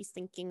her, where she's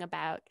thinking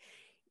about,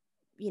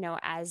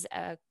 as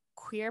a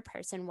queer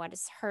person, what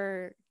is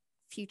her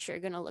future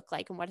going to look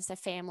like, and what is a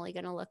family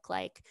going to look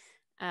like,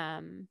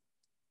 and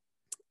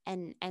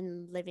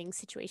living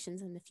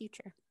situations in the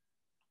future.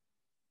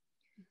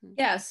 Mm-hmm.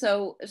 Yeah,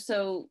 so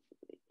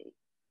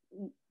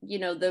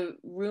the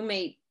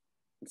roommate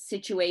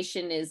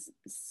situation is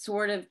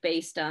sort of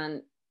based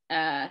on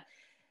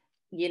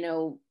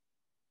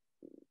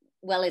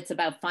it's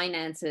about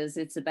finances,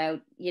 it's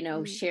about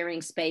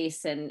sharing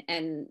space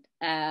and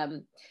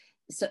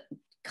so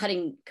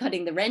cutting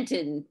the rent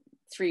in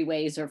 3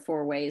 ways or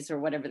 4 ways or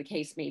whatever the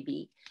case may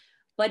be.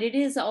 But it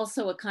is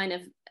also a kind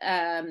of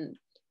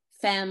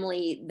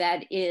family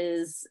that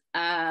is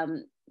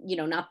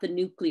not the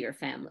nuclear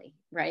family,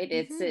 right?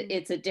 Mm-hmm.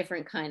 It's a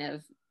different kind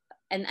of,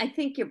 and I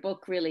think your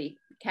book really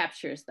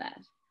captures that.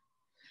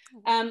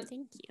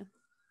 Thank you.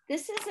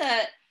 This is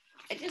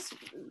just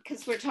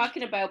because we're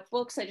talking about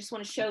books, I just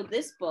want to show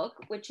this book,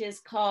 which is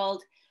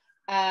called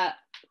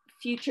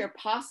Future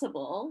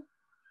Possible.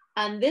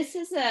 And this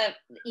is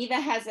Eva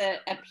has a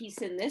piece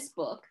in this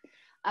book.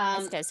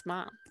 As does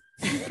Mom.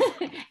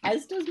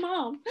 As does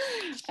Mom.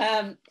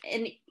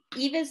 And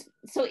Eva's,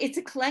 so it's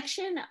a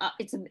collection,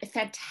 it's a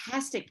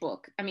fantastic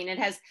book. I mean, it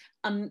has,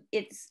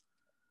 it's,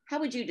 how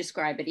would you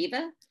describe it,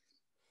 Eva?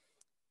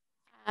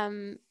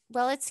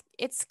 Well,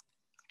 it's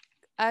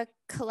a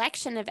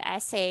collection of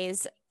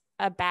essays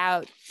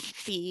about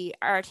the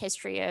art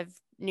history of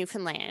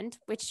Newfoundland,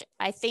 which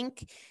I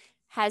think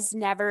has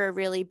never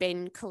really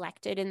been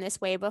collected in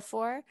this way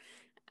before.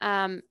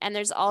 And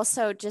there's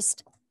also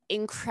just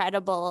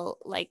incredible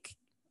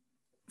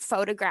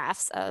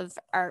photographs of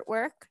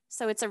artwork.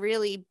 So it's a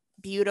really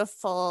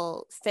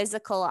beautiful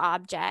physical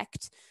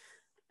object,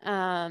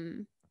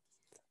 as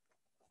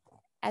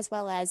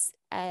well as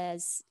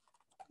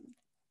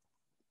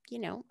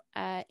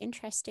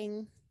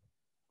interesting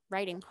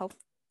writing. Hope,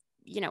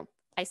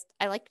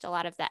 I liked a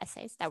lot of the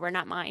essays that were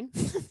not mine.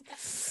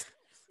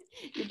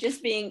 You're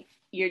just being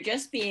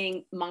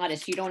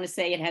modest. You don't want to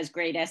say it has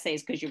great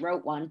essays because you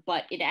wrote one,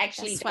 but it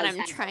actually That's what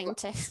I'm trying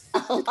to.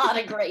 A lot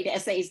of great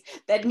essays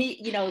that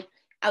need,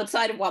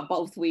 outside of what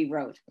both we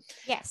wrote.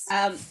 Yes.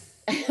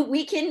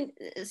 We can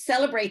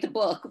celebrate the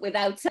book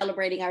without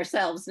celebrating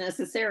ourselves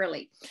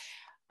necessarily.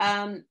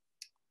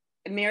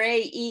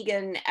 Mireille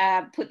Egan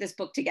put this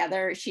book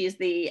together. She's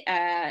the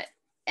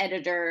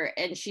editor,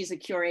 and she's a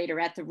curator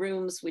at the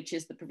Rooms, which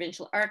is the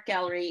provincial art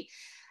gallery.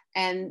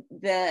 And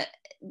the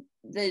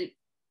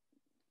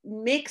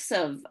mix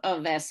of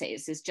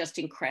essays is just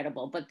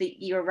incredible. But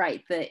you're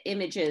right, the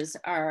images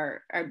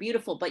are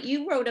beautiful. But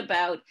you wrote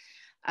about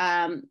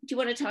Do you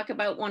want to talk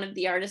about one of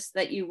the artists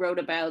that you wrote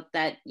about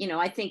that, you know,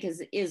 I think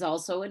is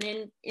also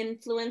an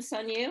influence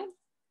on you?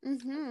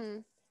 Mm-hmm.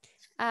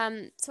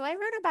 So I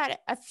wrote about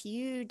a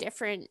few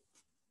different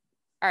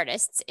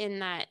artists in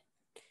that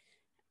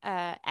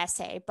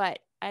essay, but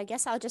I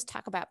guess I'll just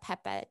talk about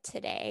Peppa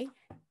today,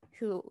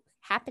 who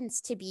happens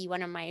to be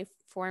one of my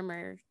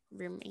former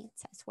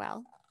roommates as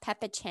well,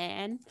 Peppa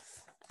Chan.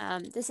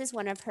 This is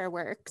one of her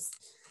works.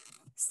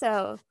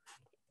 So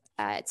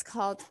it's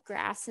called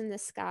Grass in the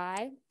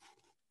Sky.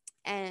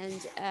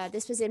 And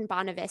this was in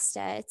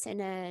Bonavista. It's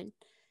in an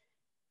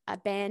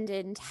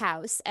abandoned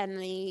house, and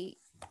the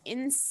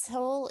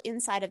whole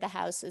inside of the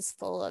house was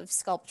full of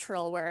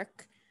sculptural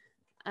work.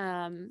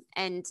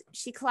 And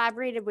she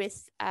collaborated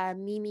with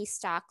Mimi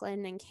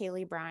Stockland and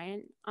Kaylee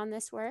Bryant on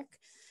this work.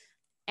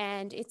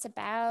 And it's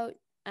about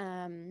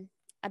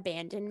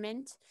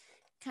abandonment,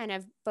 kind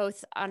of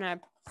both on a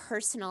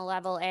personal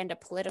level and a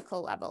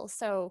political level.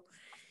 So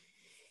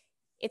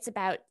it's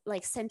about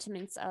like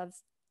sentiments of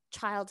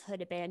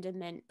childhood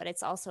abandonment, but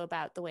it's also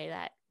about the way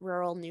that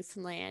rural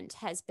Newfoundland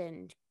has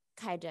been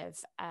kind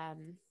of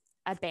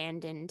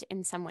abandoned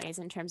in some ways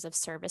in terms of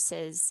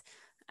services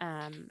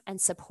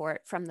and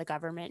support from the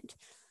government,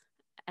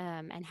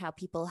 and how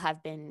people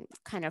have been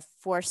kind of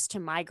forced to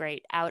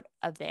migrate out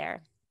of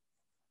there.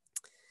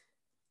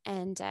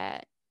 And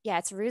yeah,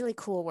 it's really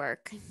cool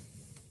work.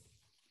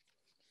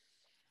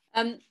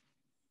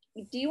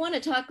 Do you want to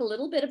talk a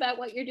little bit about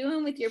what you're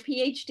doing with your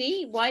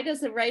PhD? Why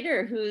does a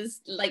writer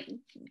who's like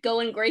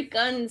going great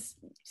guns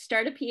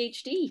start a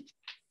PhD?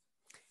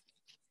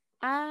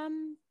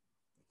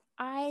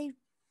 I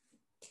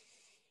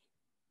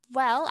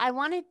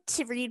wanted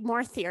to read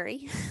more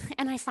theory,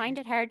 and I find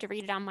it hard to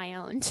read it on my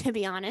own, to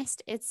be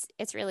honest. It's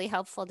really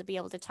helpful to be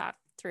able to talk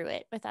through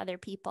it with other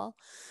people.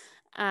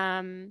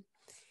 And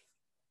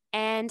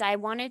I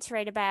wanted to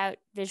write about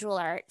visual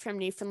art from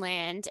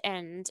Newfoundland,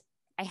 and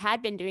I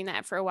had been doing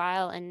that for a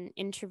while and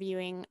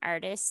interviewing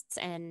artists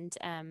and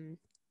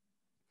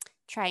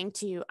trying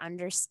to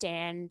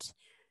understand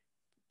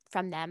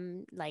from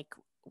them like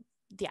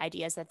the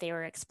ideas that they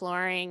were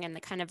exploring and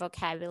the kind of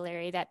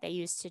vocabulary that they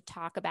used to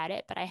talk about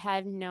it. But I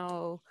had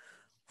no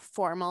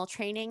formal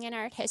training in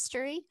art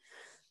history.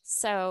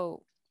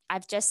 So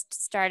I've just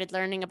started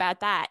learning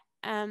about that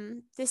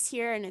this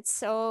year, and it's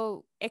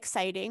so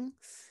exciting.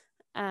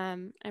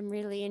 I'm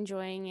really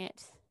enjoying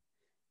it.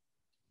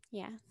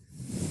 Yeah.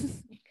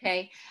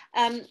 Okay.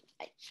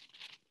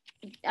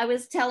 I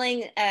was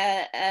telling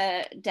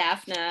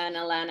Daphna and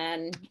Alana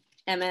and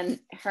Emma and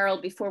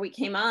Harold before we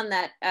came on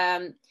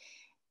that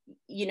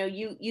you know,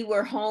 you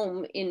were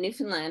home in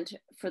Newfoundland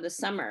for the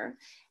summer,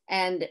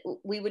 and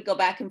we would go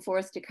back and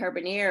forth to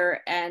Carbonear,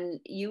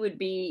 and you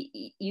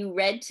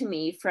read to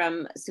me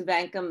from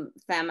Suvankam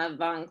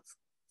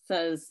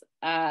Thamavangsa's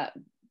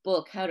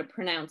book, How to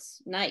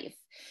Pronounce Knife.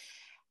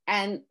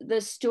 And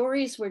the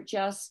stories were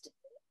just,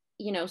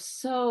 you know,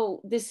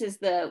 so this is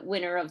the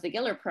winner of the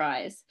Giller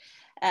Prize,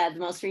 the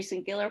most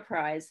recent Giller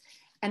Prize.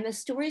 And the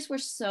stories were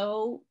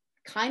so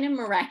kind of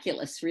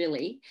miraculous,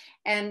 really.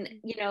 And,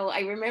 you know,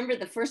 I remember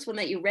the first one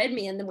that you read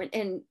me, and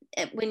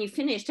when you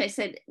finished, I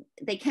said,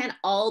 they can't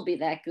all be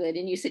that good.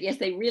 And you said, yes,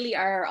 they really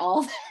are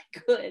all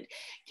that good.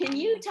 Can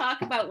you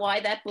talk about why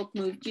that book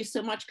moved you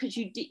so much? Because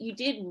you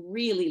did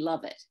really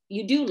love it.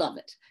 You do love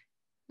it.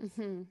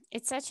 Mm-hmm.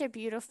 It's such a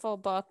beautiful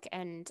book,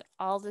 and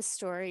all the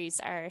stories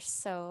are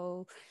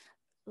so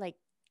like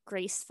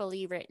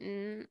gracefully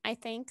written. I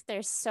think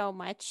there's so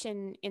much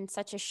in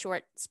such a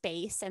short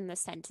space, and the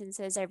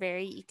sentences are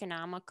very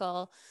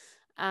economical.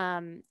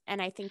 And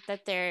I think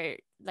that they're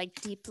like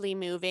deeply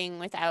moving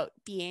without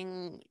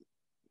being,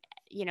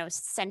 you know,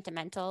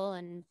 sentimental.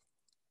 And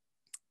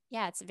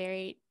yeah, it's a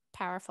very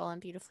powerful and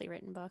beautifully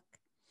written book.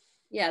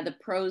 Yeah, the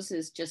prose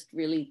is just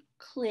really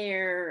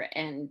clear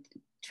and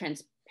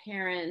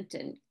transparent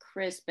and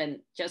crisp and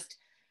just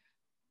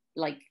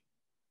like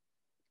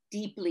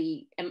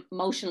deeply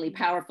emotionally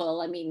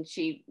powerful. I mean,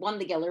 she won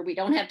the Giller. We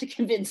don't have to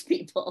convince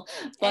people.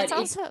 But it's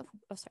also,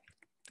 oh, sorry.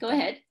 Go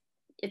ahead.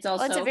 It's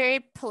also, it's a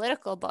very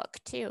political book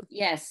too.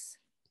 Yes.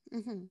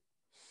 Mm-hmm.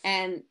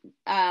 And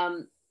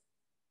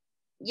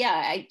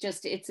yeah,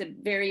 it's a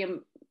very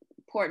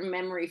important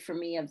memory for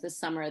me of the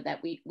summer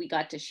that we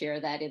got to share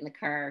that in the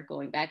car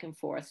going back and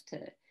forth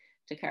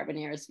to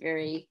Carbonear. It's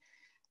very,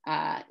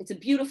 it's a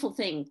beautiful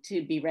thing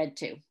to be read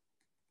to.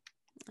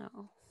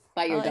 Oh.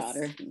 By your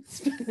daughter.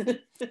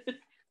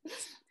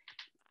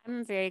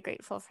 I'm very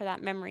grateful for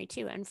that memory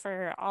too, and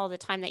for all the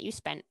time that you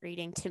spent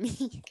reading to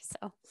me.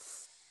 So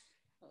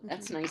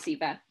that's nice,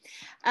 Eva.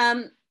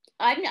 I'm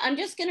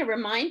just going to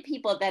remind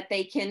people that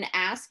they can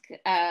ask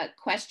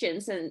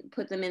questions and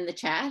put them in the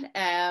chat.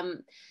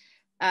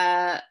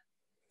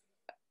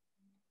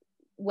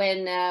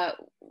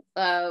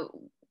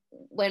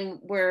 When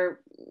we're,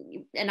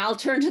 and I'll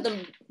turn to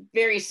them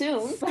very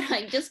soon, but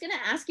I'm just going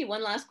to ask you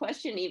one last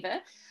question,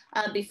 Eva,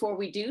 before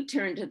we do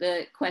turn to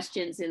the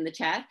questions in the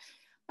chat.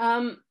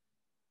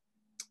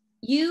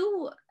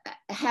 You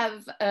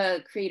have a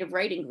creative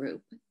writing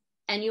group,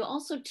 and you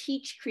also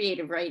teach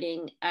creative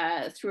writing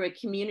through a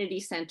community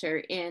center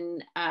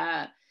in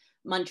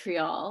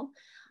Montreal.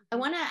 I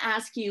want to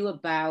ask you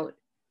about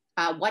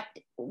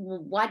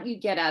what you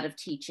get out of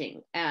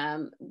teaching,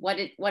 what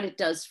it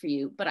does for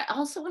you. But I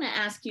also want to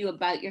ask you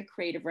about your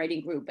creative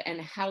writing group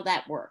and how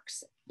that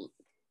works.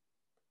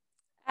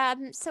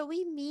 So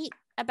we meet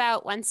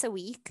about once a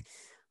week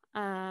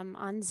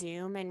on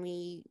Zoom, and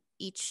we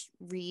each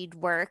read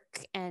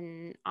work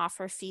and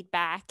offer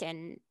feedback.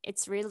 And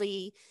it's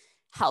really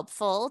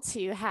helpful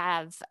to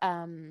have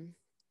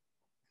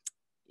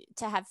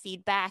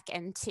feedback,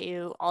 and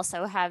to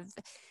also have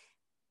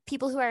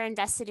people who are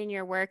invested in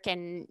your work,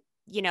 and,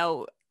 you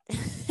know,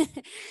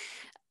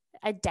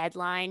 a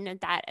deadline of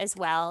that as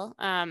well.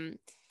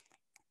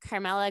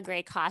 Carmela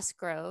Gray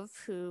Cosgrove,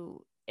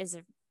 who is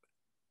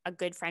a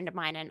good friend of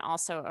mine and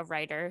also a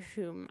writer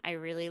whom I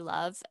really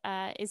love,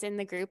 is in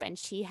the group, and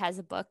she has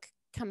a book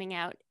coming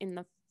out in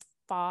the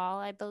fall,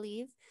 I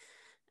believe,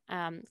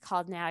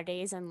 called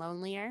Nowadays and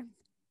Lonelier,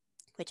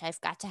 which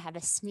I've got to have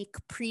a sneak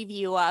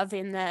preview of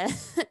in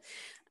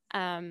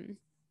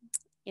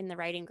the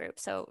writing group.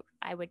 So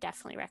I would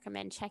definitely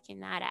recommend checking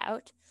that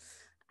out.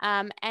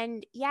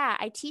 And yeah,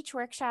 I teach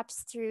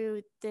workshops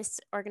through this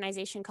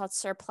organization called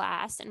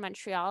Surplus in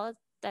Montreal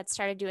that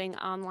started doing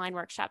online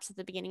workshops at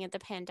the beginning of the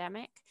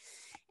pandemic.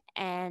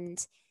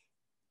 And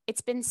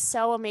it's been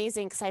so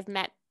amazing because I've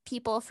met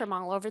people from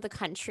all over the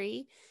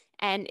country.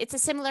 And it's a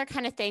similar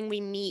kind of thing.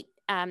 We meet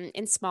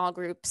in small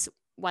groups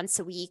once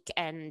a week,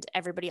 and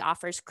everybody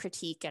offers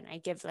critique. And I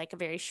give like a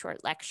very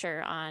short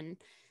lecture on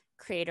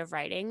creative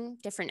writing,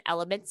 different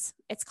elements.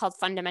 It's called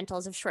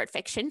Fundamentals of Short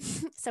Fiction.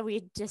 So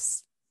we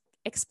just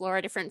explore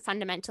a different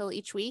fundamental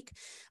each week,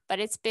 but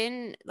it's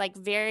been like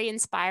very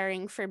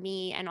inspiring for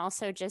me, and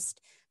also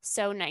just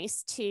so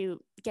nice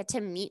to get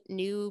to meet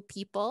new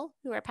people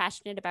who are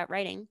passionate about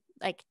writing,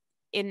 like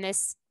in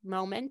this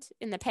moment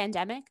in the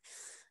pandemic,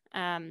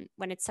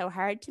 when it's so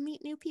hard to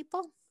meet new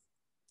people.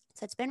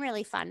 So it's been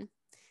really fun.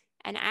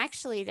 And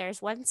actually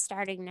there's one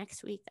starting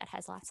next week that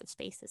has lots of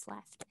spaces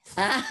left.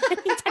 If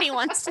anybody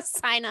wants to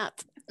sign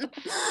up.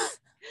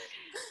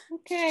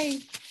 Okay.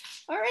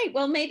 All right.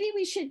 Well, maybe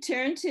we should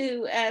turn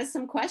to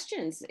some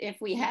questions if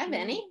we have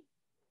any.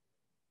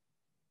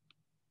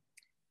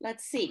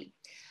 Let's see.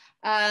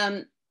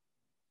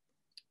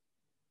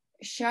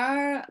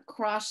 Shar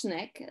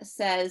Krosnick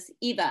says,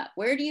 Eva,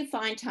 where do you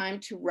find time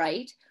to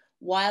write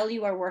while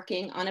you are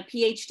working on a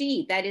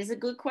PhD? That is a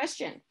good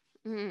question.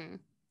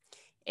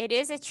 It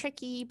is a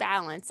tricky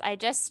balance. I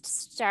just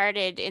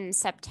started in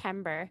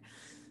September,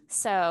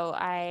 so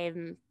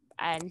I'm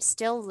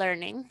still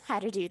learning how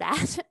to do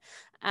that.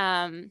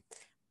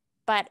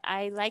 But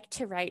I like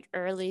to write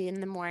early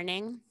in the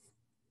morning.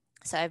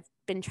 So I've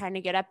been trying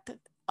to get up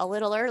a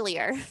little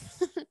earlier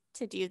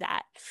to do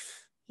that.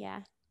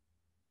 Yeah.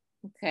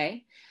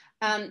 Okay.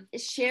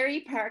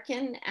 Sherry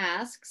Parkin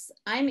asks,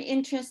 I'm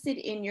interested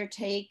in your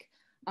take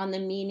on the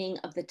meaning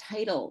of the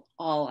title,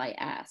 All I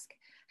Ask.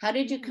 How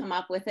did you come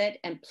up with it?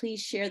 And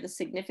please share the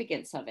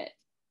significance of it.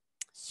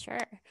 Sure.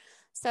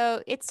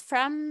 So it's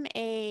from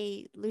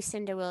a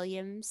Lucinda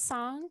Williams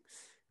song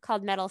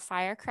called Metal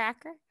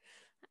Firecracker.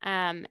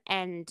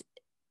 And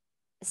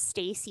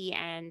Stacy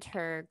and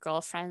her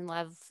girlfriend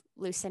love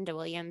Lucinda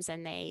Williams,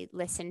 and they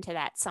listen to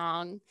that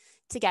song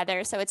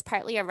together. So it's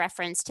partly a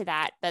reference to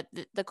that. But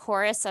the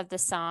chorus of the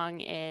song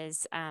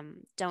is,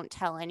 don't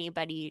tell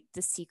anybody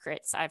the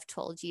secrets I've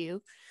told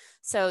you.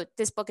 So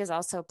this book is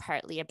also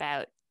partly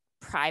about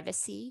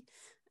privacy,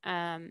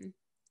 and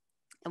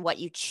what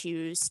you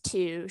choose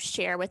to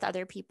share with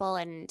other people,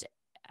 and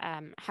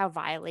how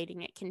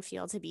violating it can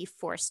feel to be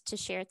forced to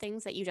share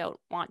things that you don't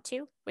want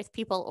to with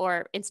people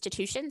or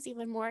institutions,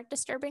 even more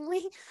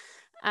disturbingly.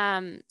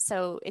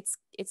 So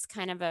it's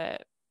kind of a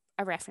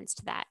reference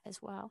to that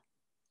as well.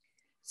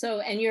 So,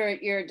 and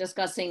you're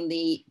discussing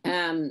the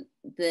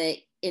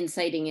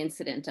inciting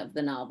incident of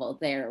the novel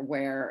there,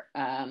 where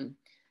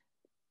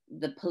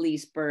the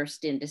police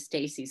burst into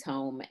Stacy's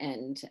home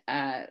and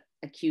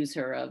accuse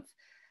her of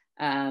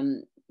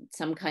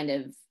some kind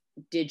of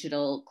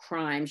digital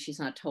crime. She's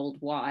not told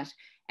what,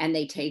 and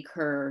they take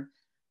her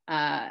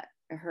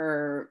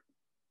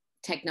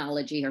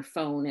technology, her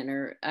phone and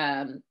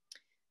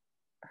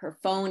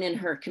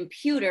her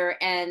computer,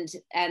 and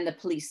the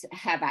police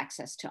have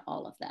access to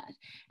all of that.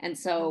 And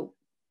so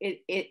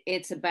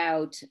it's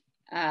about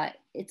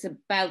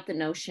the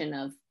notion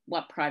of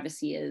what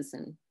privacy is.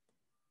 And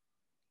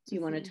do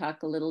you want to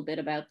talk a little bit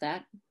about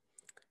that?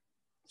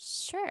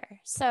 Sure.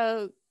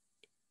 So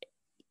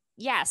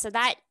yeah, so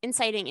that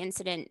inciting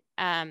incident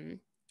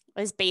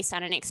was based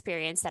on an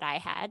experience that I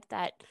had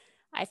that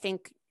I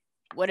think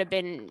would have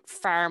been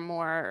far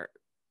more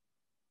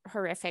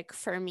horrific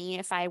for me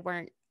if I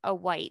weren't a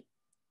white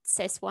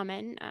cis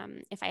woman,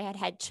 if I had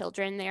had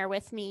children there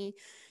with me,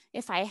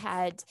 if I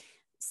had,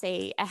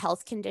 say, a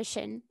health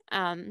condition,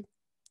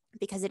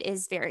 because it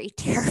is very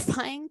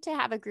terrifying to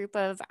have a group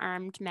of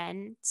armed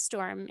men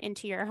storm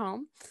into your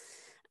home.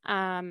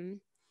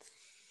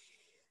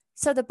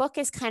 So the book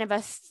is kind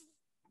of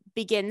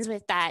begins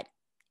with that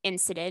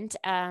incident,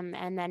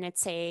 and then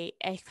it's a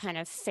kind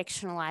of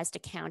fictionalized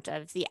account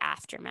of the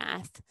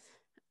aftermath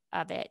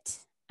of it.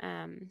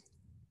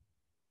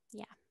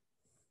 Yeah.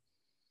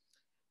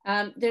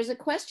 There's a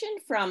question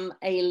from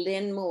a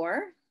Lynn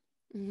Moore.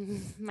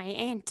 My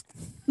aunt.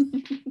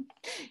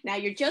 Now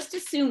you're just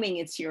assuming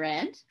it's your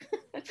aunt.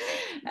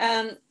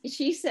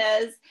 She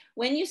says,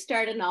 when you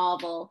start a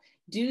novel,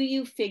 do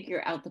you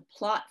figure out the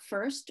plot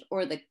first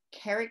or the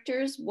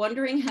characters?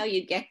 Wondering how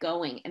you get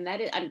going. And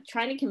that is, I'm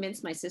trying to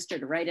convince my sister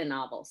to write a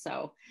novel.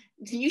 So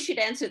you should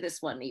answer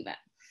this one, Eva.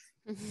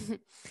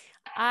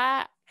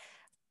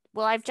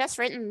 Well, I've just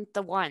written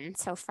the one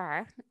so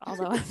far,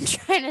 although I'm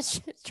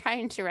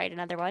trying to write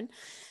another one.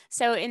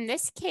 So in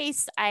this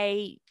case,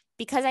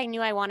 because I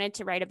knew I wanted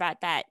to write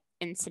about that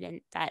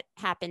incident that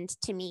happened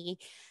to me,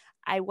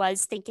 I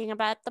was thinking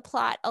about the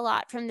plot a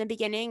lot from the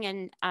beginning,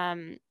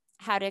 and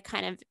how to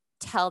kind of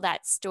tell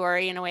that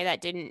story in a way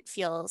that didn't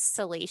feel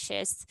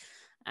salacious.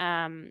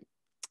 And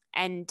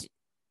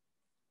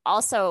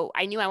also,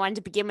 I knew I wanted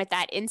to begin with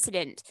that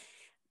incident,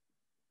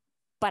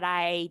 but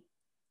I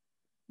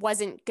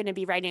wasn't going to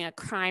be writing a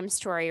crime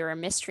story or a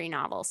mystery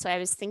novel. So I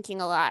was thinking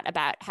a lot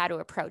about how to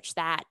approach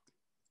that.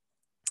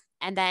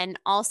 And then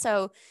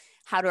also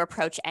how to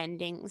approach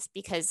endings,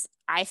 because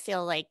I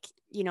feel like,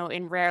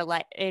 in real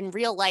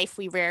life,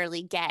 we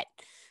rarely get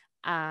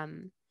a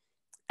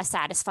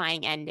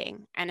satisfying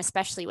ending, and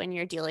especially when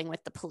you're dealing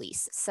with the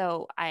police.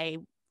 So I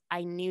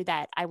knew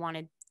that I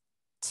wanted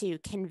to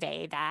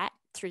convey that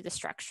through the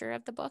structure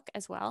of the book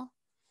as well.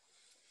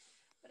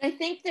 I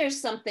think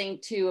there's something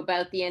too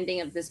about the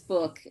ending of this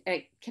book.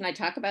 Can I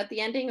talk about the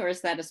ending, or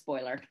is that a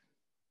spoiler?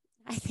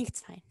 I think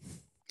it's fine.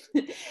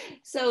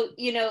 So,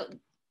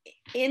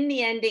 in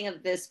the ending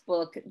of this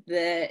book,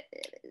 the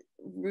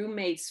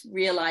roommates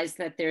realize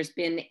that there's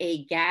been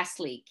a gas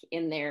leak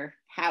in their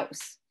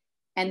house,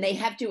 and they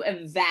have to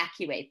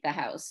evacuate the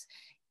house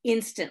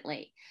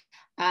instantly,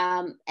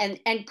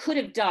 and could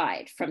have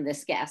died from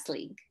this gas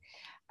leak.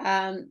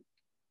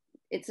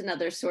 It's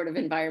another sort of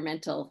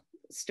environmental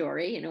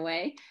story in a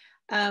way.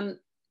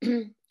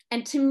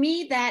 And to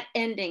me, that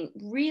ending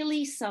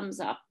really sums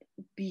up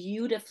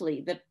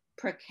beautifully the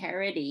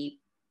precarity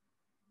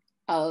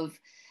of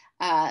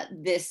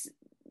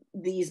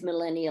these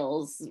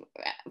millennials,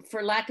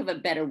 for lack of a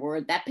better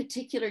word, that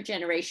particular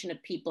generation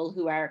of people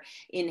who are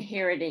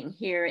inheriting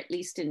here, at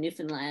least in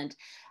Newfoundland,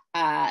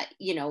 a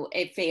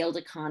failed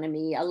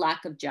economy, a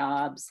lack of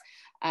jobs,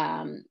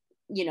 a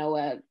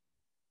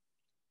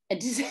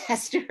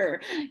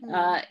disaster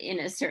in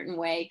a certain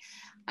way.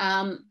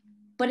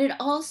 But it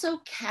also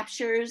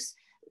captures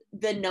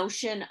the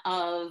notion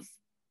of,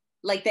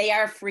 like, they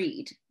are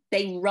freed.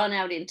 They run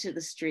out into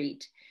the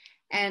street.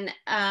 And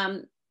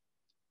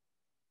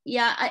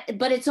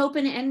but it's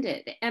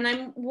open-ended. And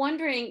I'm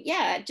wondering,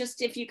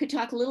 just if you could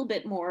talk a little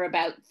bit more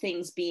about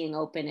things being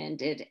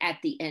open-ended at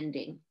the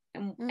ending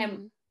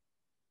and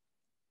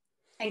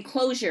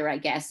closure, I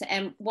guess,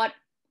 and what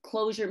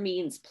closure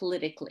means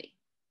politically.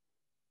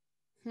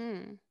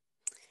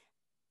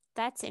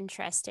 That's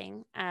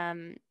interesting.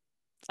 I'm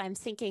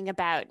thinking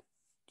about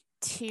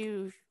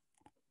two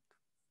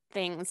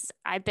things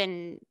I've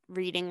been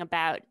reading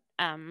about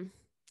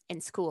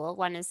in school.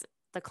 One is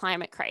the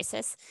climate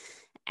crisis,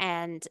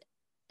 and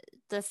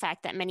the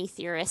fact that many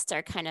theorists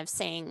are kind of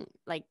saying,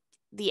 like,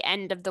 the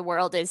end of the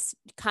world is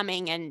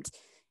coming, and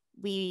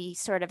we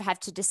sort of have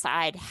to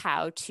decide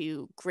how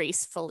to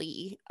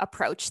gracefully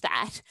approach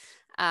that.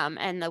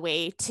 And the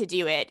way to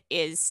do it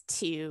is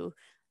to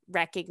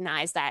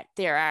recognize that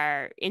there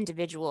are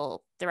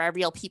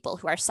real people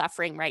who are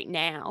suffering right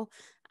now.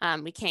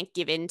 We can't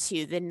give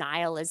into the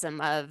nihilism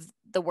of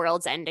the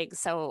world's ending,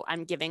 so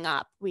I'm giving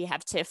up. We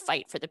have to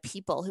fight for the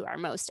people who are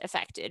most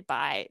affected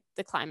by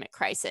the climate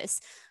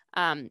crisis.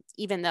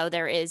 Even though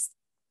there is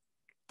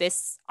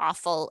this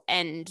awful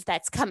end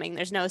that's coming,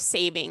 there's no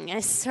saving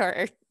us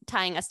or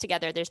tying us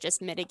together. There's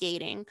just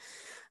mitigating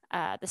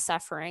the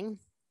suffering.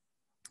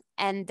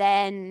 And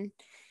then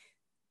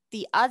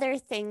the other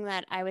thing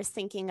that I was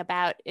thinking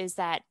about is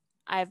that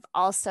I've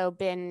also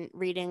been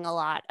reading a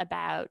lot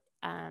about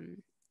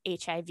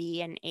HIV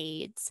and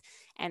AIDS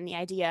and the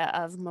idea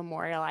of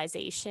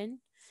memorialization,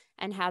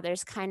 and how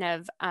there's kind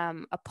of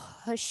a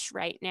push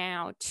right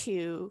now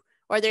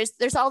or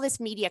there's all this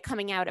media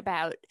coming out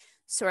about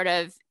sort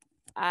of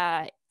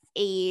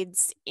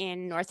AIDS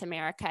in North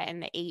America in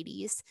the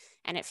 80s,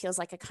 and it feels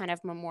like a kind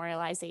of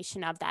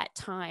memorialization of that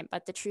time.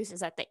 But the truth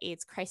is that the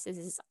AIDS crisis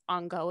is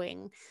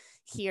ongoing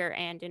here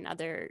and in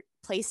other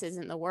places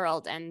in the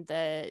world, and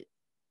the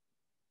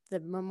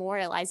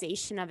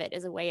memorialization of it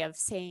is a way of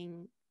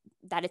saying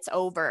that it's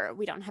over.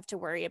 We don't have to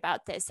worry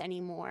about this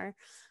anymore.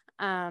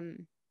 I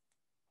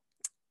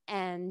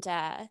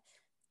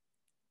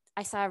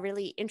saw a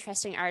really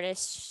interesting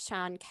artist,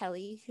 Sean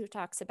Kelly, who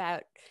talks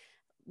about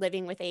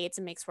living with AIDS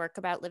and makes work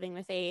about living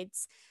with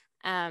AIDS.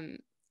 And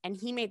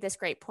he made this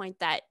great point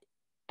that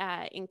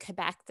in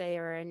Quebec, they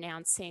are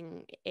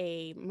announcing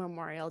a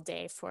Memorial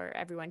Day for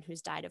everyone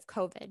who's died of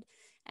COVID.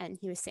 And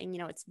he was saying,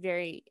 it's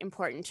very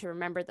important to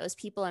remember those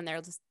people and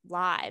their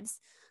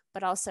lives,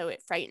 but also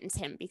it frightens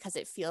him because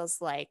it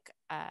feels like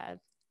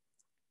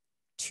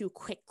too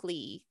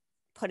quickly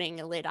putting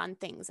a lid on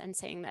things and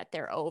saying that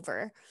they're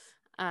over,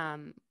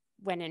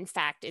 when in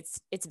fact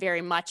it's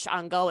very much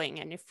ongoing.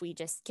 And if we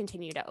just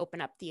continue to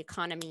open up the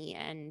economy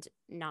and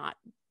not,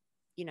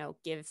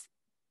 give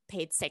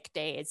paid sick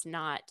days,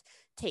 not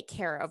take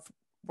care of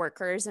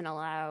workers and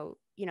allow,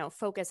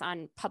 focus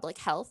on public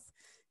health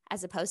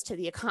as opposed to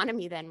the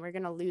economy, then we're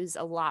going to lose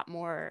a lot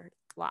more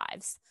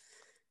lives.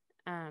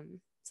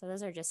 So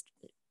those are just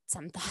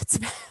some thoughts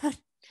about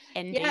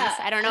endings. Yeah,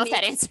 I don't know if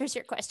that answers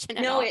your question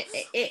at all. No,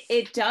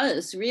 it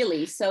does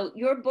really. So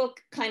your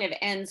book kind of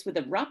ends with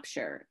a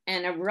rupture,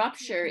 and a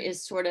rupture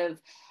is sort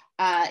of,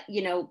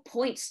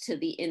 points to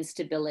the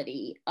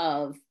instability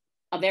of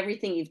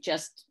everything you've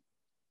just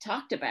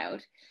talked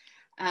about,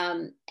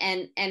 and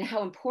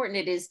how important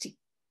it is to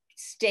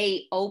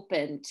stay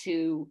open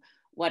to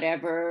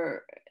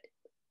whatever,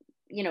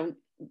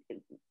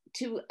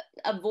 to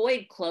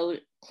avoid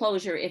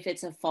closure if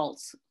it's a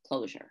false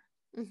closure,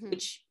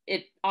 which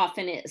it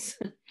often is.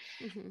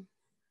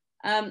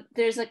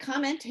 There's a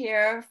comment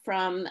here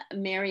from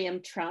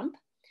Miriam Trump.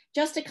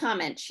 Just a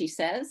comment, she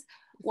says.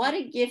 What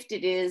a gift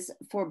it is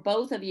for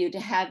both of you to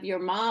have your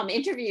mom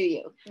interview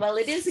you. Well,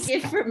 it is a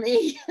gift for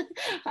me.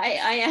 I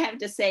have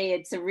to say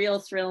it's a real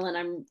thrill, and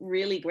I'm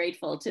really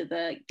grateful to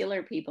the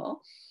Giller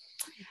people.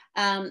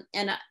 And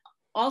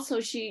also,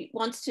 she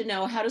wants to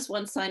know, how does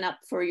one sign up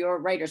for your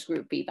writers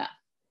group, Eva?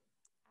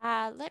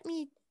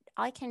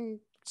 I can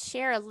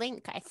share a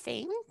link, I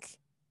think.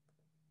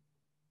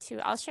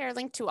 I'll share a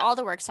link to all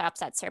the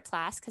workshops at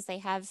Surplus, because they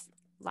have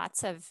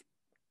lots of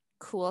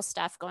cool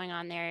stuff going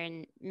on there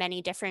in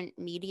many different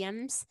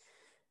mediums.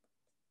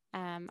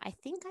 I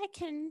think I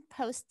can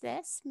post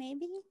this,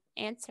 maybe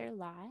answer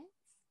live.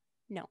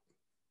 No.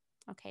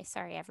 Okay,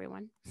 sorry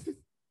everyone.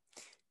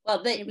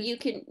 Well, you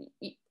can.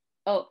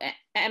 Oh,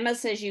 Emma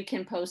says you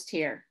can post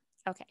here.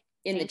 Okay.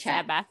 In Thanks, the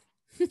chat.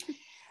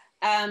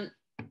 Emma.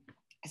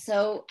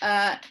 So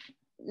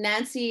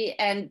Nancy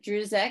and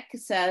Druzek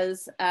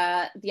says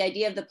the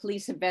idea of the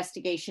police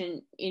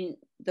investigation in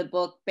the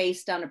book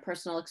based on a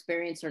personal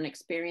experience or an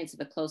experience of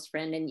a close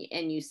friend,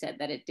 and you said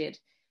that it did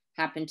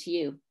happen to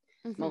you,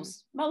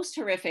 most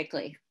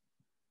horrifically.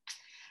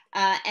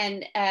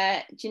 And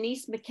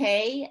Janice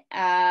McKay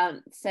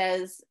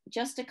says,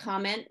 just a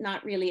comment,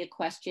 not really a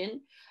question.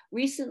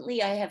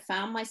 Recently, I have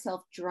found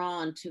myself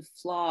drawn to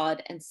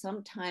flawed and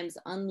sometimes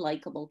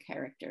unlikable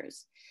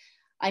characters.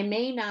 I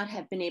may not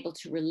have been able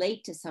to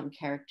relate to some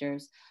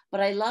characters,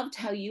 but I loved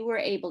how you were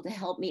able to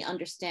help me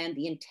understand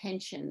the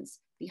intentions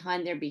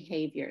behind their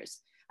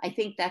behaviors. I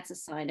think that's a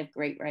sign of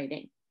great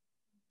writing.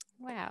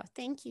 Wow,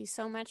 thank you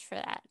so much for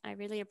that. I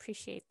really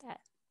appreciate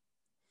that.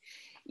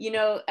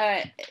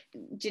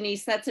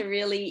 Janice, that's a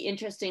really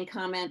interesting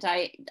comment.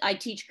 I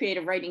teach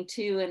creative writing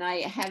too, and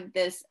I have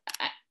this,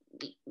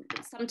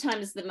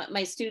 sometimes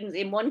my students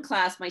in one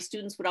class, my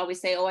students would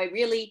always say, oh, I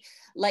really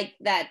like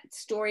that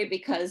story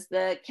because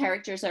the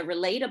characters are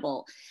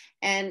relatable.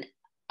 And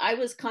I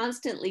was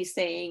constantly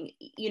saying,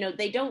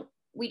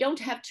 we don't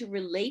have to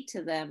relate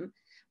to them.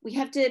 We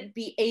have to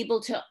be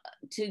able to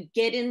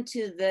get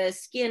into the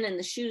skin and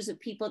the shoes of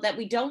people that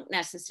we don't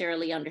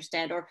necessarily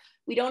understand, or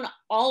we don't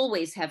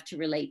always have to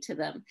relate to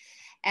them.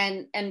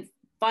 And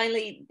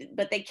finally,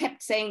 but they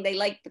kept saying they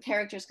liked the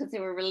characters because they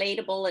were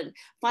relatable. And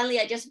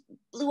finally, I just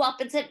blew up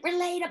and said,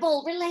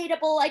 relatable,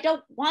 I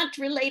don't want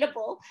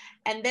relatable.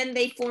 And then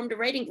they formed a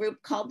writing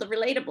group called the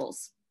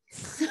Relatables.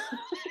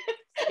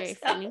 Very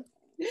funny.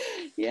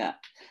 Yeah.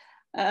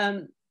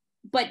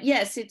 But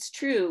yes, it's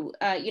true.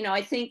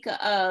 I think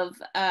of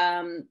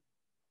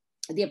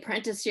The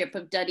Apprenticeship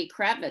of Duddy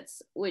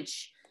Kravitz,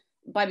 which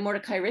by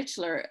Mordecai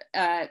Richler,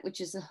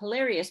 which is a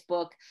hilarious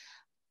book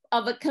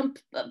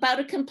about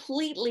a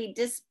completely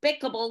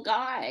despicable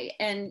guy,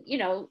 and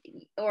and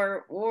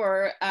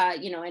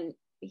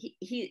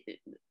he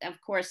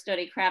of course,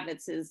 Duddy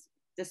Kravitz is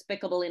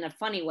despicable in a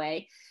funny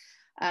way.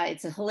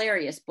 It's a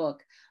hilarious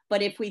book.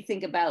 But if we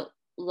think about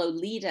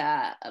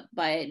Lolita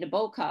by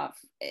Nabokov,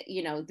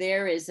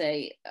 there is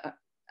a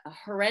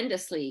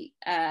horrendously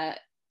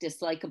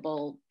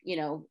dislikable,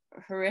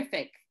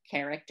 horrific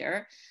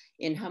character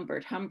in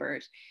Humbert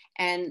Humbert,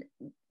 and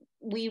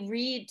we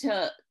read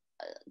to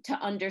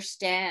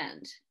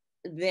understand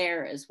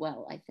there as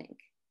well, I think.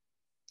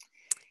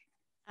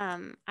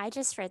 I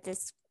just read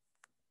this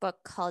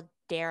book called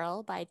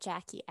Daryl by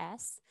Jackie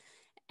S.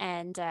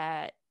 And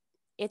the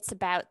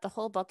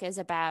whole book is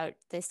about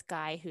this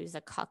guy who's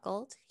a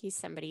cuckold. He's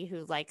somebody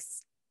who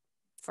likes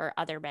for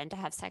other men to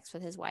have sex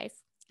with his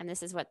wife. And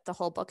this is what the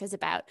whole book is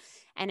about.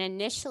 And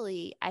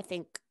initially, I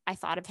think I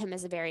thought of him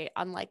as a very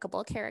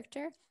unlikable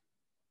character.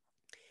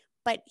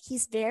 But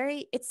he's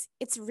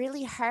it's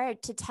really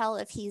hard to tell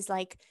if he's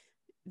like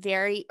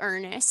very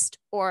earnest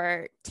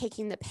or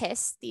taking the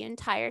piss the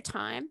entire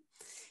time.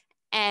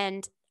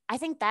 And I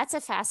think that's a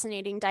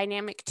fascinating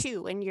dynamic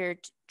too, when you're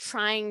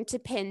trying to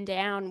pin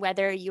down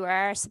whether you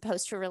are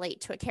supposed to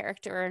relate to a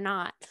character or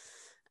not,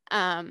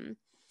 and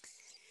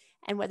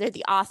whether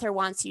the author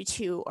wants you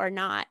to or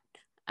not.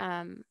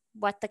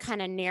 what the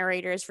kind of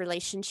narrator's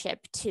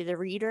relationship to the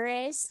reader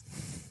is,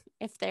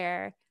 if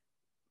they're,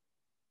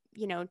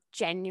 you know,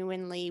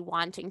 genuinely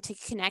wanting to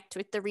connect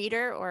with the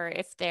reader, or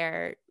if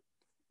they're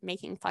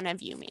making fun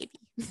of you, maybe,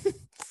 which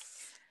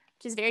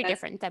is very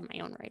different than my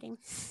own writing.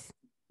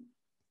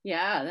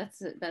 Yeah,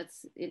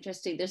 that's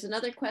interesting. There's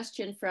another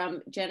question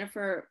from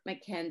Jennifer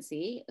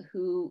McKenzie,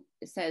 who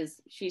says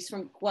she's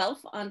from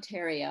Guelph,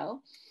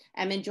 Ontario.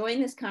 I'm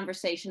enjoying this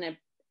conversation. And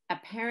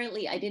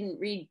apparently I didn't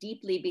read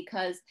deeply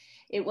because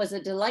it was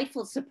a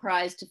delightful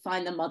surprise to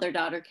find the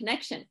mother-daughter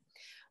connection.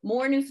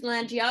 More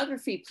Newfoundland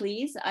geography,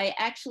 please. I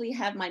actually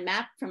have my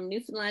map from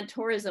Newfoundland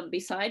tourism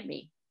beside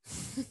me.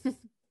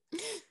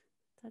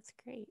 That's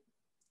great.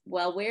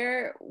 Well,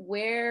 we're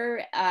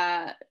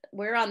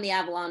on the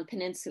Avalon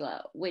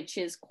Peninsula, which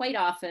is quite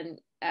often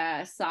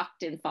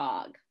socked in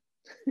fog.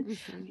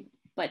 Mm-hmm.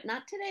 But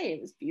not today.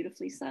 It was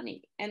beautifully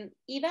sunny. And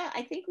Eva,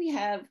 I think we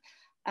have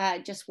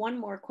just one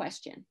more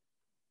question.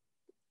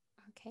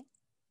 Okay.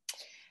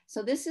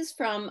 So this is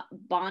from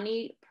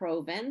Bonnie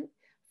Proven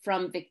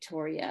from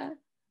Victoria,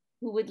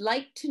 who would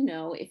like to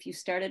know if you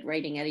started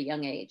writing at a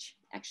young age.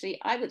 Actually,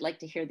 I would like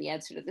to hear the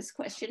answer to this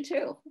question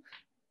too.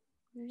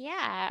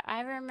 Yeah,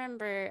 I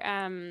remember,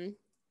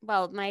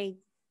 well, my,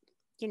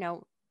 you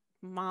know,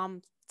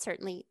 mom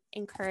certainly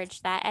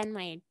encouraged that, and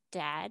my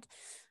dad,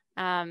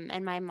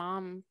 and my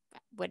mom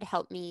would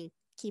help me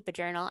keep a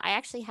journal. I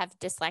actually have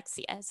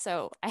dyslexia,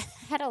 so I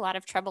had a lot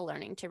of trouble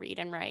learning to read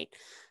and write.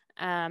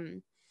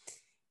 And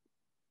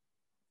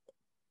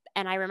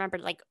I remember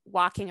like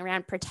walking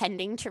around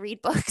pretending to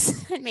read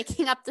books and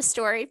making up the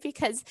story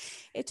because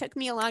it took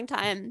me a long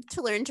time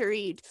to learn to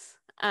read.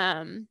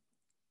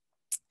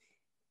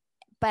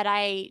 But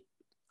I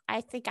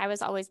think I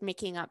was always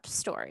making up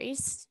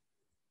stories.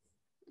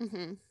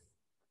 Mm-hmm.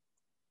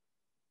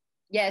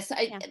 Yes,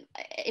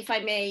 if I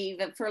may,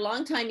 for a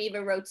long time,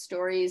 Eva wrote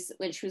stories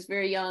when she was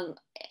very young,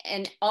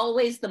 and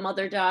always the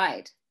mother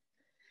died.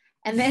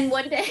 And then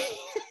one day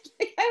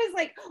I was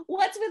like,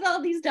 what's with all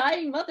these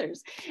dying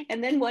mothers?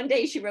 And then one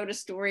day she wrote a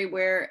story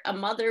where a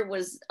mother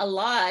was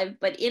alive,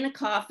 but in a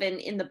coffin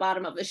in the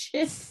bottom of a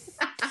ship.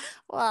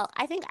 Well,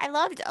 I think I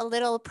loved A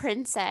Little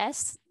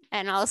Princess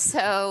and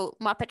also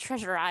Muppet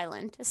Treasure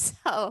Island.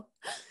 So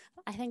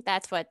I think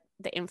that's what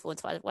the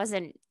influence was. It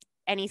wasn't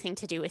anything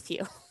to do with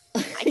you.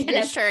 I can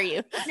assure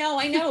you. No,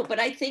 I know, but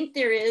I think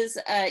there is,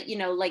 you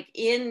know, like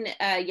in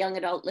young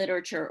adult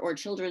literature or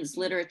children's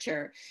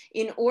literature,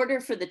 in order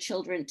for the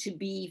children to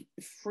be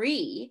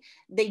free,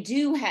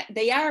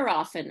 they are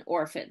often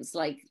orphans,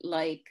 like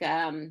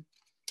Anne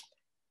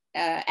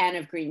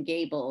of Green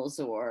Gables,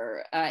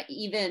 or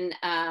even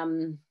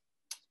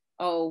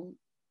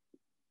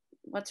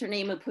what's her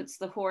name, who puts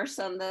the horse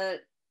on the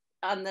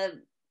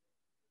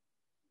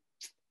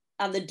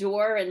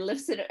door and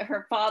lifts it.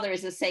 Her father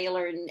is a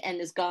sailor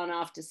and is gone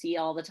off to sea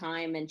all the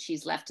time, and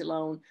she's left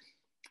alone.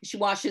 She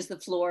washes the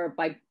floor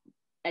by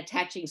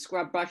attaching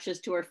scrub brushes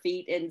to her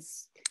feet and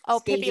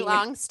Pippi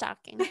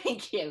Longstocking.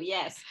 Thank you.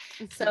 Yes.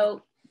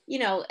 So, you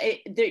know,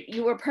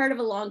 you were part of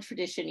a long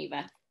tradition,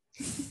 Eva.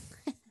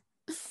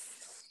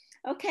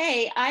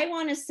 Okay, I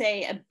want to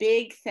say a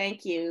big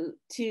thank you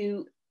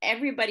to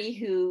everybody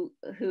who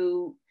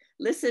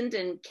listened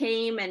and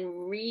came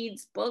and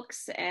reads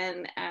books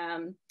and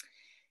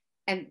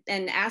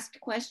asked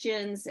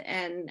questions.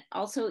 And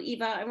also,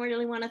 Eva, I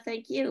really want to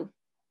thank you.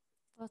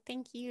 Well,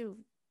 thank you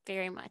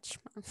very much.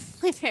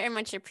 I very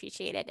much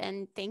appreciate it.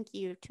 And thank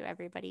you to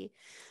everybody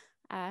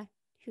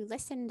who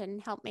listened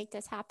and helped make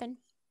this happen.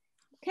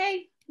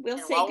 Okay, we'll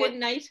say good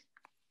night.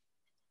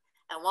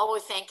 And while we're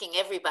thanking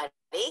everybody,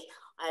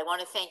 I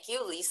want to thank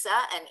you, Lisa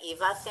and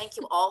Eva. Thank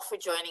you all for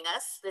joining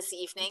us this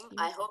evening.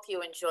 I hope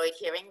you enjoyed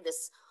hearing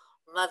this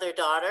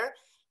mother-daughter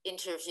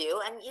interview.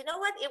 And you know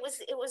what? It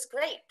was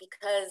great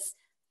because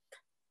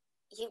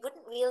you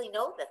wouldn't really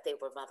know that they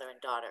were mother and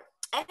daughter.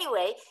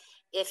 Anyway,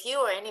 if you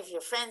or any of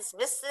your friends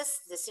missed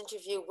this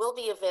interview will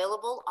be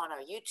available on our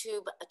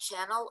YouTube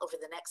channel over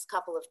the next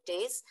couple of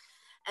days.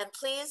 And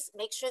please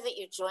make sure that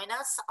you join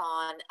us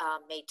on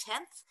May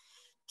 10th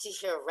to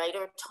hear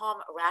writer Tom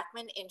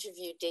Rackman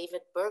interview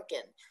David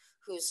Bergen,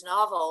 whose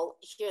novel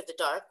Hear the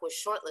Dark was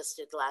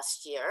shortlisted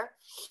last year.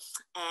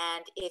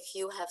 And if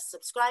you have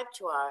subscribed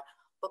to our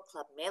book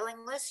club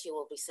mailing list, you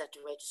will be sent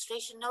a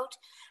registration note.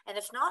 And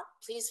if not,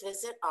 please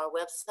visit our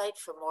website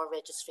for more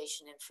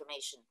registration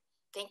information.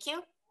 Thank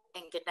you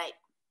and good night.